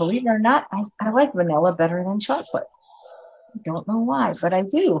 And believe it or not, I like vanilla better than chocolate. I don't know why, but I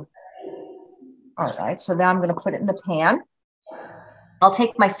do. All right, so now I'm going to put it in the pan. I'll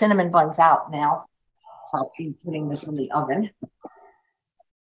take my cinnamon buns out now. So I'll be putting this in the oven.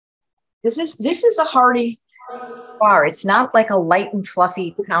 This is a hearty bar. It's not like a light and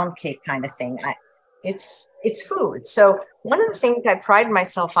fluffy pound cake kind of thing. It's food. So one of the things I pride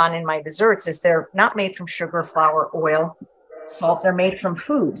myself on in my desserts is they're not made from sugar, flour, oil, salt. They're made from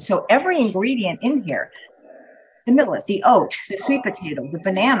food. So every ingredient in here, the millet, the oat, the sweet potato, the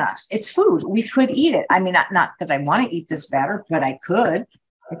banana, it's food. We could eat it. I mean, not that I want to eat this batter, but I could.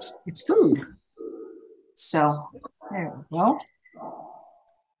 It's food. So there we go.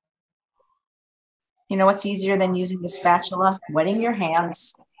 You know what's easier than using the spatula? Wetting your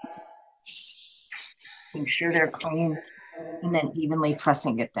hands. Make sure they're clean and then evenly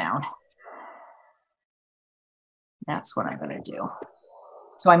pressing it down. That's what I'm going to do.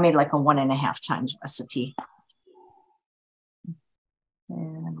 So I made like a 1.5 times recipe.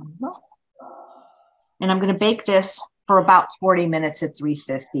 And I'm going to bake this for about 40 minutes at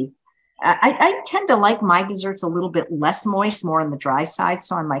 350. I tend to like my desserts a little bit less moist, more on the dry side.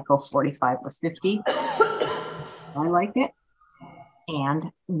 So I might go 45 or 50. I like it.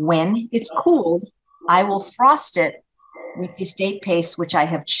 And when it's cooled, I will frost it with this date paste, which I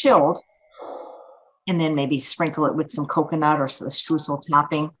have chilled, and then maybe sprinkle it with some coconut or the streusel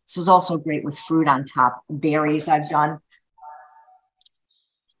topping. This is also great with fruit on top. Berries I've done.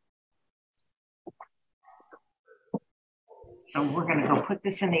 So we're going to go put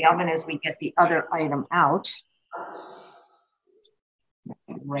this in the oven as we get the other item out.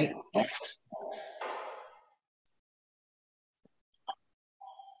 Right.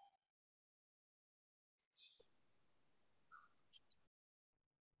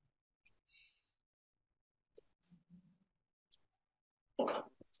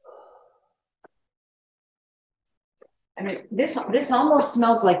 I mean, this almost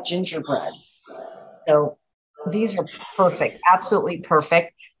smells like gingerbread. So these are perfect, absolutely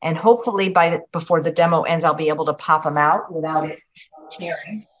perfect. And hopefully before the demo ends, I'll be able to pop them out without it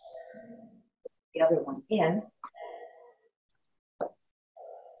tearing the other one in.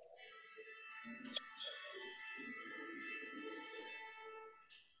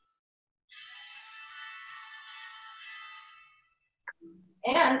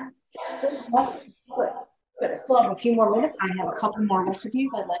 And still good. I still have a few more minutes. I have a couple more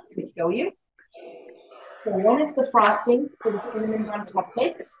recipes I'd like to show you. So one is the frosting for the cinnamon bun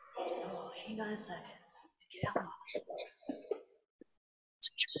cupcakes. Oh, hang on a second. Get out.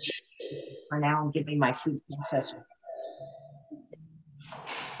 For now, I'm giving my food processor.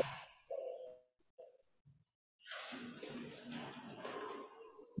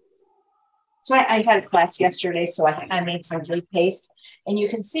 So I had a class yesterday, so I made some date paste. And you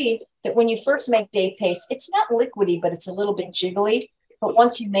can see that when you first make date paste, it's not liquidy, but it's a little bit jiggly. But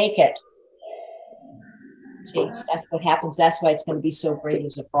once you make it, see, that's what happens. That's why it's going to be so great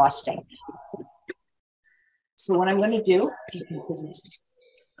as a frosting. So what I'm going to do,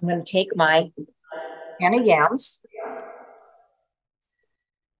 I'm going to take my can of yams.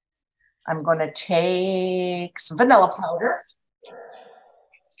 I'm going to take some vanilla powder.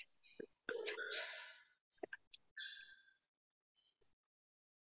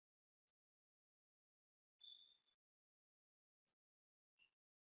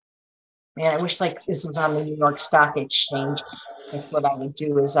 Man, I wish like this was on the New York Stock Exchange. That's what I would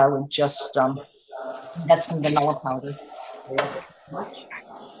do is I would just get some vanilla powder.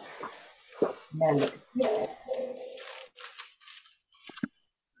 And then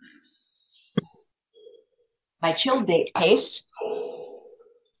my chilled date paste.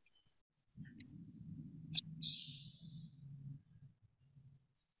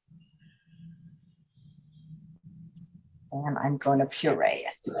 And I'm going to puree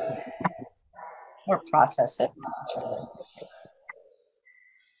it or process it.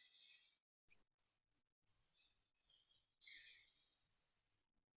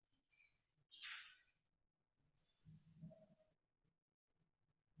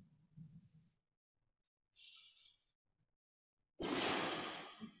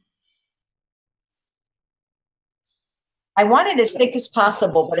 I want it as thick as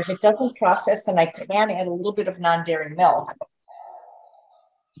possible, but if it doesn't process, then I can add a little bit of non-dairy milk.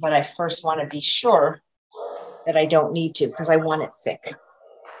 But I first want to be sure that I don't need to because I want it thick.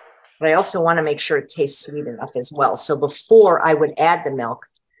 But I also want to make sure it tastes sweet enough as well. So before I would add the milk,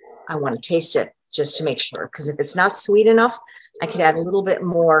 I want to taste it just to make sure. Because if it's not sweet enough, I could add a little bit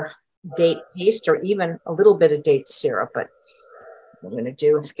more date paste or even a little bit of date syrup. But what I'm going to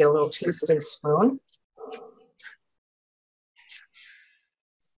do is get a little tasting spoon.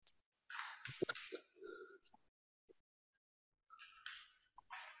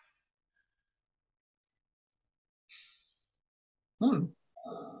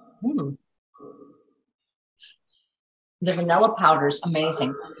 The vanilla powder is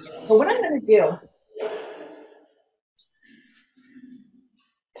amazing. So what I'm going to do,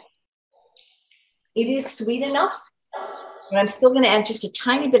 it is sweet enough, but I'm still going to add just a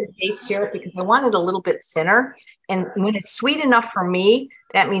tiny bit of date syrup because I want it a little bit thinner. And when it's sweet enough for me,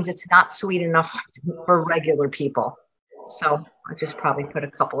 that means it's not sweet enough for regular people. So I'll just probably put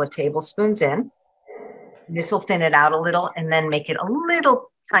a couple of tablespoons in. This will thin it out a little and then make it a little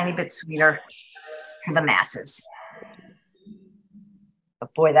tiny bit sweeter for the masses.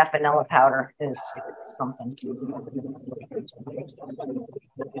 But boy, that vanilla powder is something.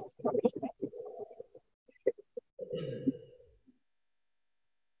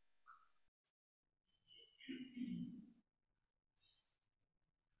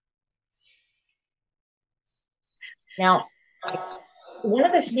 Now, one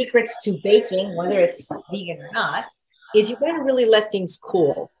of the secrets to baking, whether it's vegan or not, is you got to really let things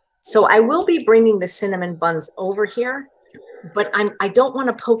cool. So I will be bringing the cinnamon buns over here, but I don't want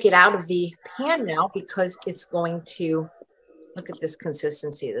to poke it out of the pan now because it's going to, look at this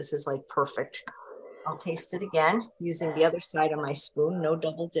consistency. This is like perfect. I'll taste it again using the other side of my spoon, no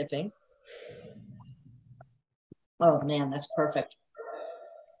double dipping. Oh man, that's perfect.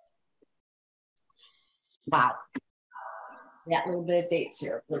 Wow. That little bit of date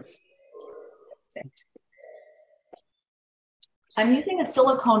syrup was. I'm using a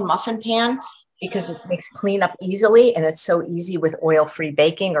silicone muffin pan because it makes cleanup easily and it's so easy with oil-free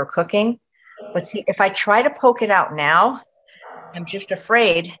baking or cooking. But see, if I try to poke it out now, I'm just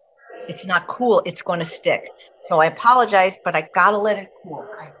afraid it's not cool. It's going to stick. So I apologize, but I got to let it cool.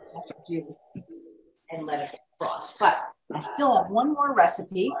 I have to do and let it frost. But I still have one more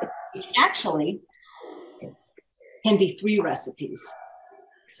recipe. It actually can be 3 recipes.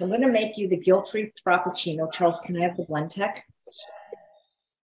 So I'm going to make you the guilt-free frappuccino. Charles, can I have the blend tech?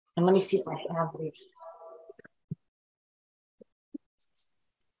 And let me see if I have the.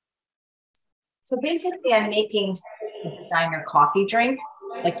 So basically, I'm making a designer coffee drink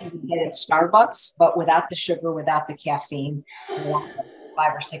like you would get at Starbucks, but without the sugar, without the caffeine, without the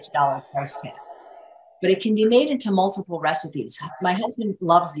 $5 or $6 price tag. But it can be made into multiple recipes. My husband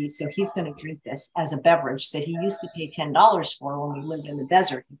loves these, so he's going to drink this as a beverage that he used to pay $10 for when we lived in the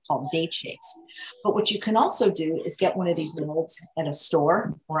desert. They're called date shakes. But what you can also do is get one of these molds at a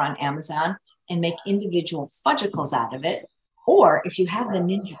store or on Amazon and make individual fudgicles out of it. Or if you have the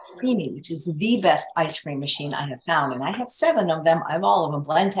Ninja Creamy, which is the best ice cream machine I have found, and I have 7 of them. I have all of them: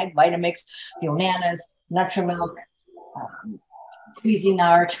 Blendtec, Vitamix, Yonanas, Nutrimilk,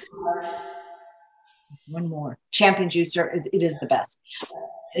 Cuisinart. One more, Champion Juicer. It is the best.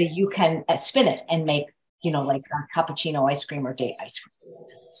 You can spin it and make, like a cappuccino ice cream or date ice cream.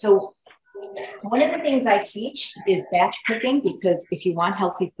 So one of the things I teach is batch cooking, because if you want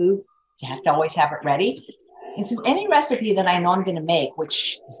healthy food, you have to always have it ready. And so any recipe that I know I'm going to make,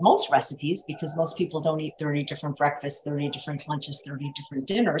 which is most recipes, because most people don't eat 30 different breakfasts, 30 different lunches, 30 different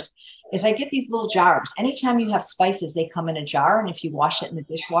dinners, is I get these little jars. Anytime you have spices, they come in a jar. And if you wash it in the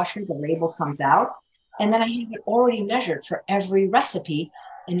dishwasher, the label comes out. And then I have it already measured for every recipe.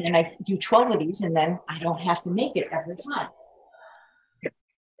 And then I do 12 of these, and then I don't have to make it every time.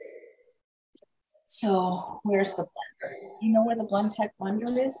 So where's the blender? Do you know where the Blendtec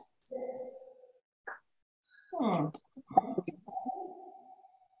blender is?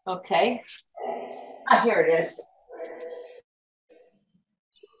 Okay. Here it is.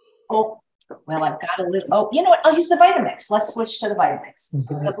 Oh, well, I've got a little. Oh, you know what? I'll use the Vitamix. Let's switch to the Vitamix.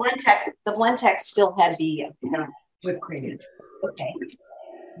 The Blendtec still had the whipped cream. Okay.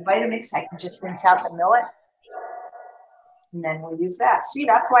 Vitamix, I can just rinse out the millet, and then we'll use that. See,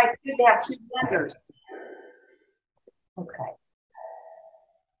 that's why it's good to have 2 blenders. Okay.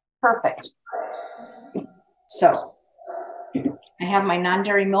 Perfect. So I have my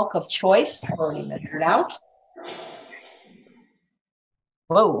non-dairy milk of choice already measured out.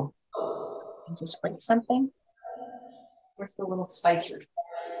 Whoa. I just break something. Where's the little spices?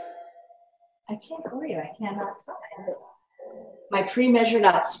 I can't believe I cannot find it. My pre-measured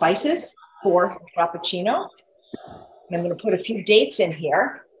out spices for Frappuccino. And I'm going to put a few dates in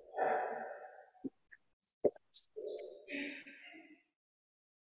here.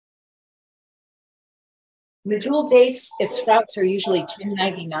 Medjool dates at Sprouts are usually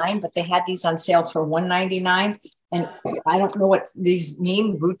 $10.99, but they had these on sale for $1.99. And I don't know what these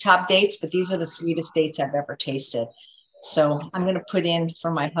mean, root top dates, but these are the sweetest dates I've ever tasted. So I'm going to put in for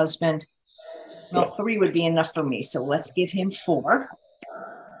my husband. Well, 3 would be enough for me. So let's give him 4.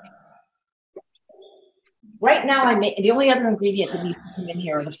 Right now, the only other ingredient that needs to come in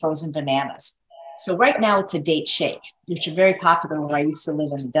here are the frozen bananas. So right now it's a date shake, which are very popular where I used to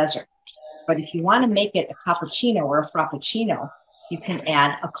live in the desert. But if you want to make it a cappuccino or a frappuccino, you can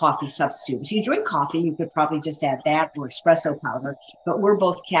add a coffee substitute. If you drink coffee, you could probably just add that or espresso powder, but we're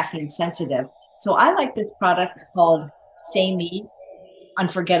both caffeine sensitive. So I like this product called Say Me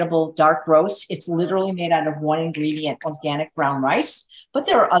Unforgettable Dark Roast. It's literally made out of 1 ingredient, organic brown rice, but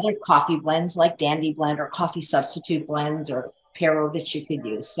there are other coffee blends like Dandy Blend or coffee substitute blends or Pero that you could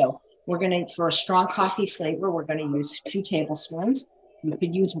use. So we're going to, for a strong coffee flavor, we're going to use 2 tablespoons. You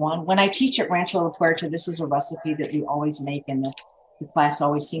could use 1. When I teach at Rancho La Puerta, this is a recipe that we always make, and the class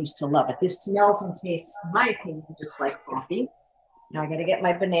always seems to love it. This smells and tastes, in my opinion, just like coffee. Now I got to get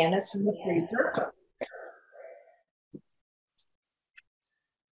my bananas from the freezer.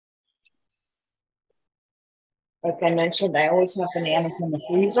 Like I mentioned, I always have bananas in the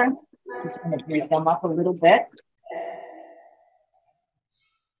freezer. It's going to break them up a little bit.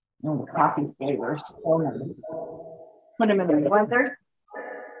 Oh, the coffee flavors. Put them in the blender.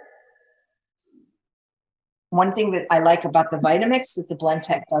 One thing that I like about the Vitamix that the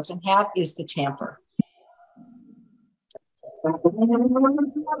Blendtec doesn't have is the tamper.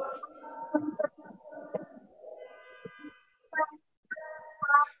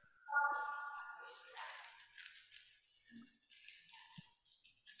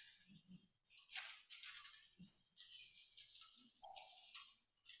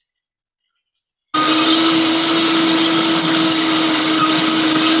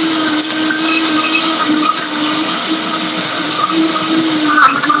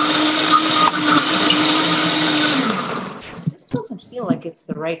 Doesn't feel like it's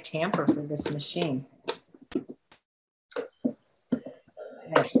the right tamper for this machine.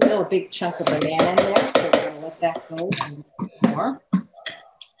 There's still a big chunk of banana in there, so we're going to let that go some more.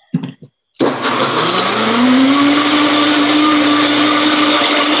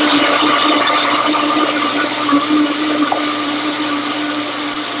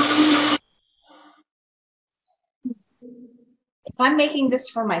 If I'm making this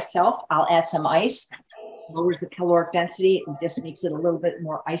for myself, I'll add some ice. Lowers the caloric density and just makes it a little bit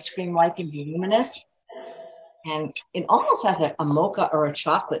more ice cream-like and voluminous. And it almost has a mocha or a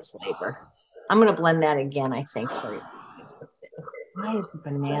chocolate flavor. I'm going to blend that again, I think, for you. Why is the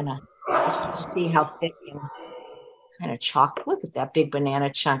banana? See how thick and kind of chocolate. Look at that big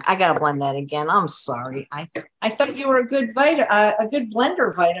banana chunk. I got to blend that again. I'm sorry. I thought you were a good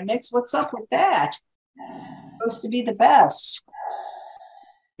blender, Vitamix. What's up with that? Supposed to be the best.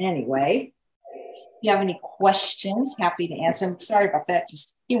 Anyway. If you have any questions, happy to answer them. Sorry about that.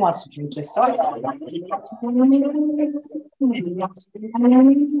 Just he wants to drink this. So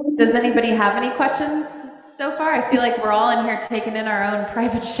does anybody have any questions so far? I feel like we're all in here taking in our own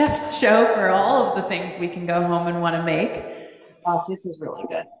private chef's show for all of the things we can go home and want to make. Oh, this is really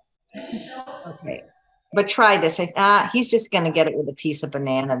good. Okay. But try this. He's just going to get it with a piece of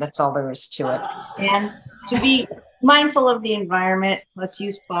banana. That's all there is to it. And to be mindful of the environment, let's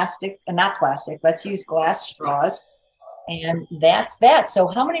use let's use glass straws. And that's that. So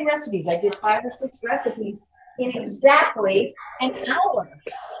how many recipes? I did 5 or 6 recipes in exactly an hour.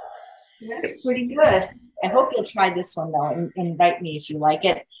 That's pretty good. I hope you'll try this one, though, and invite me if you like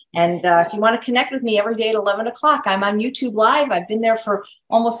it. And if you want to connect with me every day at 11 o'clock, I'm on YouTube Live. I've been there for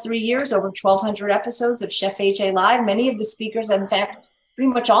almost 3 years, over 1,200 episodes of Chef AJ Live. Many of the speakers, in fact,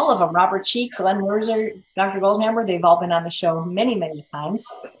 pretty much all of them, Robert Cheek, Glenn Mercer, Dr. Goldhammer, they've all been on the show many, many times.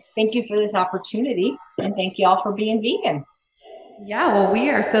 Thank you for this opportunity, and thank you all for being vegan. Yeah, well, we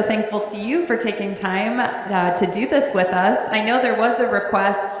are so thankful to you for taking time to do this with us. I know there was a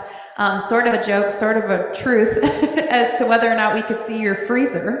request, sort of a joke, sort of a truth, as to whether or not we could see your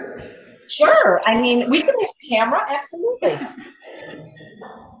freezer. Sure. I mean, we can have a camera. Absolutely.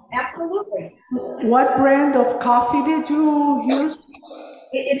 Absolutely. What brand of coffee did you use?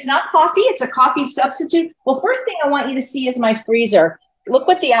 It's not coffee. It's a coffee substitute. Well, first thing I want you to see is my freezer. Look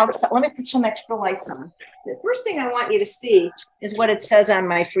what the outside, let me put some extra lights on. The first thing I want you to see is what it says on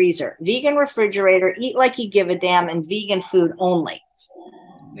my freezer. Vegan refrigerator, eat like you give a damn, and vegan food only.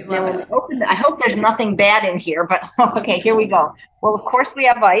 Now, when we open, I hope there's nothing bad in here, but okay, here we go. Well, of course we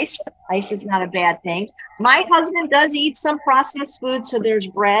have ice. Ice is not a bad thing. My husband does eat some processed food, so there's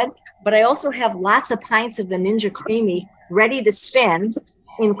bread, but I also have lots of pints of the Ninja Creamy ready to spin,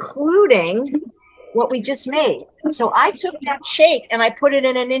 including what we just made. So I took that shake and I put it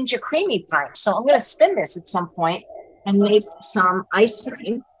in a Ninja Creamy pint. So I'm going to spin this at some point and make some ice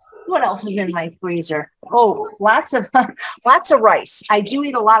cream. What else is in my freezer? Oh, lots of rice. I do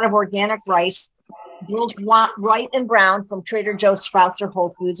eat a lot of organic rice, both white and brown from Trader Joe's, Sprouts, or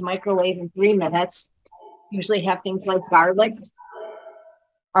Whole Foods. Microwave in 3 minutes. Usually have things like garlic,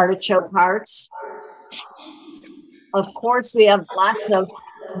 artichoke hearts. Of course, we have lots of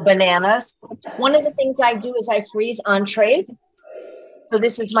bananas. One of the things I do is I freeze entree. So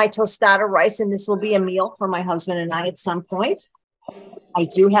this is my tostada rice, and this will be a meal for my husband and I at some point. I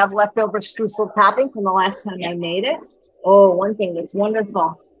do have leftover streusel topping from the last time I made it. Oh, one thing that's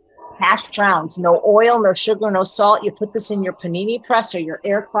wonderful. Hash browns, no oil, no sugar, no salt. You put this in your panini press or your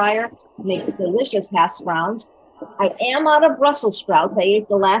air fryer. Makes delicious hash browns. I am out of Brussels sprouts. I ate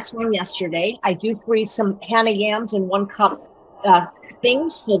the last one yesterday. I do freeze some Hannah yams in 1 cup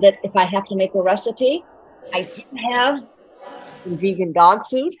things so that if I have to make a recipe, I do have vegan dog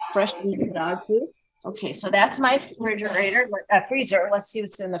food, fresh vegan dog food. Okay, so that's my freezer. Let's see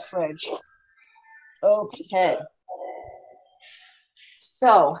what's in the fridge. Okay.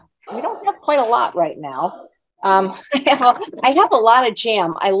 So we don't have quite a lot right now. I have a lot of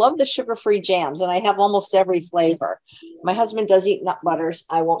jam. I love the sugar-free jams, and I have almost every flavor. My husband does eat nut butters.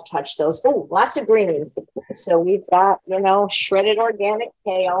 I won't touch those. Oh, lots of greens. So we've got, shredded organic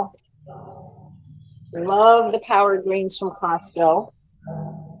kale. Love the powdered greens from Costco.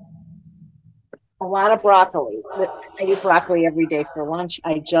 A lot of broccoli. I eat broccoli every day for lunch.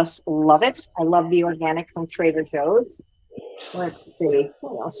 I just love it. I love the organic from Trader Joe's. Let's see.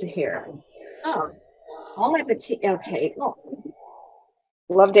 What else is here? Oh, all my potato. Okay. Oh.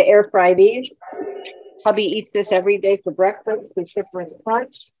 Love to air fry these. Hubby eats this every day for breakfast with shipper and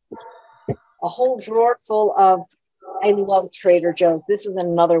crunch. A whole drawer full of, I love Trader Joe's. This is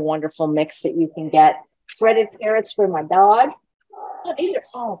another wonderful mix that you can get. Shredded carrots for my dog.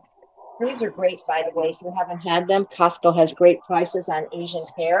 Oh, these are great, by the way. If you haven't had them, Costco has great prices on Asian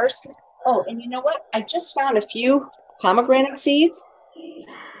pears. Oh, and you know what? I just found a few pomegranate seeds.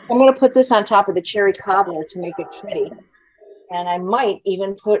 I'm going to put this on top of the cherry cobbler to make it pretty. And I might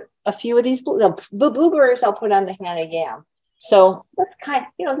even put a few of these blueberries I'll put on the Hannah yam. So that's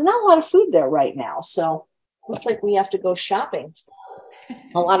there's not a lot of food there right now. So looks like we have to go shopping.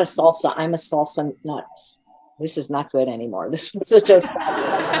 A lot of salsa. I'm a salsa nut. This is not good anymore. This was just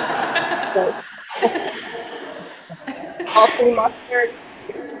All-free mustard.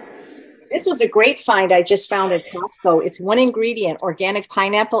 This was a great find I just found at Costco. It's 1 ingredient, organic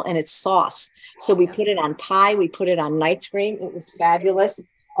pineapple, and it's sauce. So we put it on pie. We put it on ice cream. It was fabulous.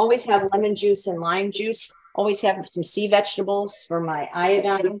 Always have lemon juice and lime juice. Always have some sea vegetables for my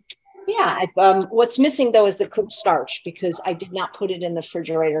iodine. Yeah. What's missing, though, is the cooked starch because I did not put it in the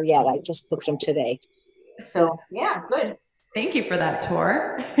refrigerator yet. I just cooked them today. So, yeah, good. Thank you for that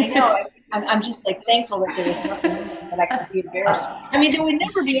tour. I know. I'm just thankful that there was nothing that I could be embarrassed. I mean, there would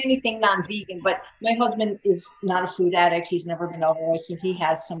never be anything non-vegan, but my husband is not a food addict. He's never been overweight, so he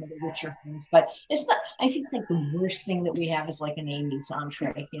has some of the richer things. But it's not. I think the worst thing that we have is an Amy's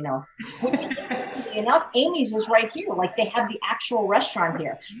entree. Which, enough, Amy's is right here. They have the actual restaurant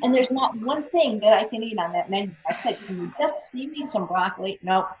here, and there's not one thing that I can eat on that menu. I said, "Can you just give me some broccoli?"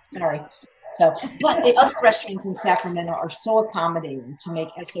 No, sorry. So, but the other restaurants in Sacramento are so accommodating to make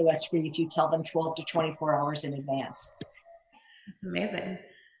SOS free if you tell them 12 to 24 hours in advance. That's amazing.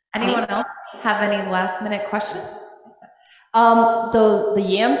 Anyone else have any last minute questions? The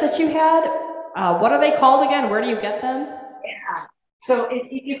yams that you had, what are they called again? Where do you get them? Yeah. So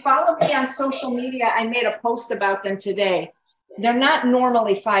if you follow me on social media, I made a post about them today. They're not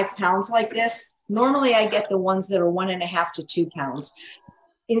normally 5 pounds like this. Normally I get the ones that are 1.5 to 2 pounds.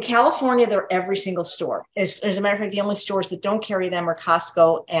 In California, they're every single store. As a matter of fact, the only stores that don't carry them are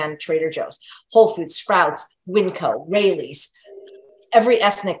Costco and Trader Joe's, Whole Foods, Sprouts, Winco, Raley's, every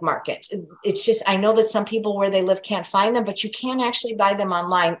ethnic market. It's just, I know that some people where they live can't find them, but you can actually buy them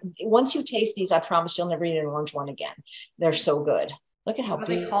online. Once you taste these, I promise you'll never eat an orange one again. They're so good. Look at how What are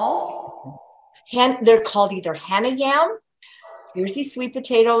big. they called? They're called either Hannah yam, Jersey sweet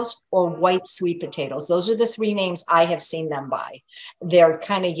potatoes, or white sweet potatoes. Those are the 3 names I have seen them by. They're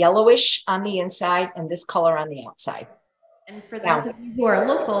kind of yellowish on the inside and this color on the outside. And for those of you who are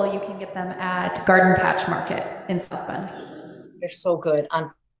local, you can get them at Garden Patch Market in South Bend. They're so good.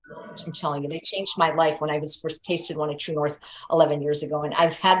 I'm telling you, they changed my life when I was first tasted one at True North 11 years ago. And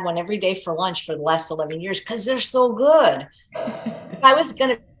I've had one every day for lunch for the last 11 years because they're so good. If I was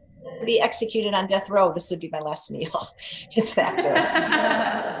going to be executed on death row, this would be my last meal. It's that good.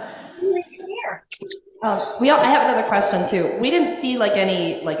 Here. I have another question too. We didn't see like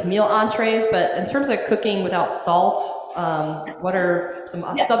any like meal entrees, but in terms of cooking without salt, what are some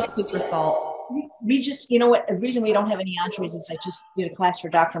substitutes for salt? We just, you know what, the reason we don't have any entrees is I just did a class for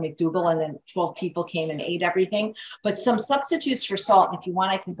Dr. McDougall and then 12 people came and ate everything. But some substitutes for salt, and if you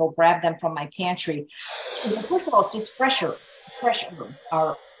want, I can go grab them from my pantry. First of all, it's just fresh herbs. Fresh herbs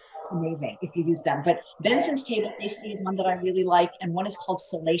are amazing if you use them. But Benson's Table Tasty is one that I really like, and one is called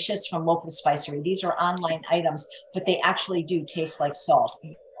Salacious from Local Spicery. These are online items, but they actually do taste like salt.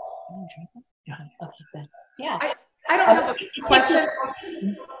 Yeah. I don't have a question.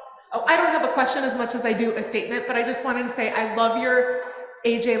 Oh, I don't have a question as much as I do a statement, but I just wanted to say I love your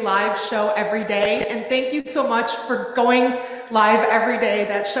AJ Live show every day, and thank you so much for going live every day.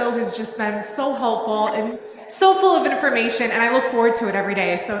 That show has just been so helpful and so full of information, and I look forward to it every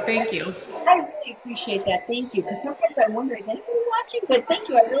day, so thank you. I really appreciate that. Thank you. Because sometimes I wonder, is anybody watching? But thank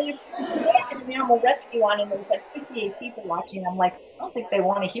you. I really appreciate today. I had an animal rescue on, and there was like 58 people watching. I'm like, I don't think they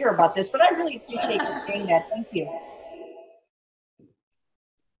want to hear about this, but I really appreciate you saying that. Thank you.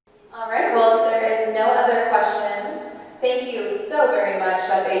 All right, well, if there is no other questions, thank you so very much,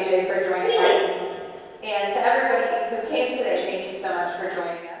 Chef AJ, for joining us. And to everybody who came today, thank you so much for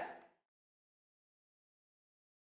joining us.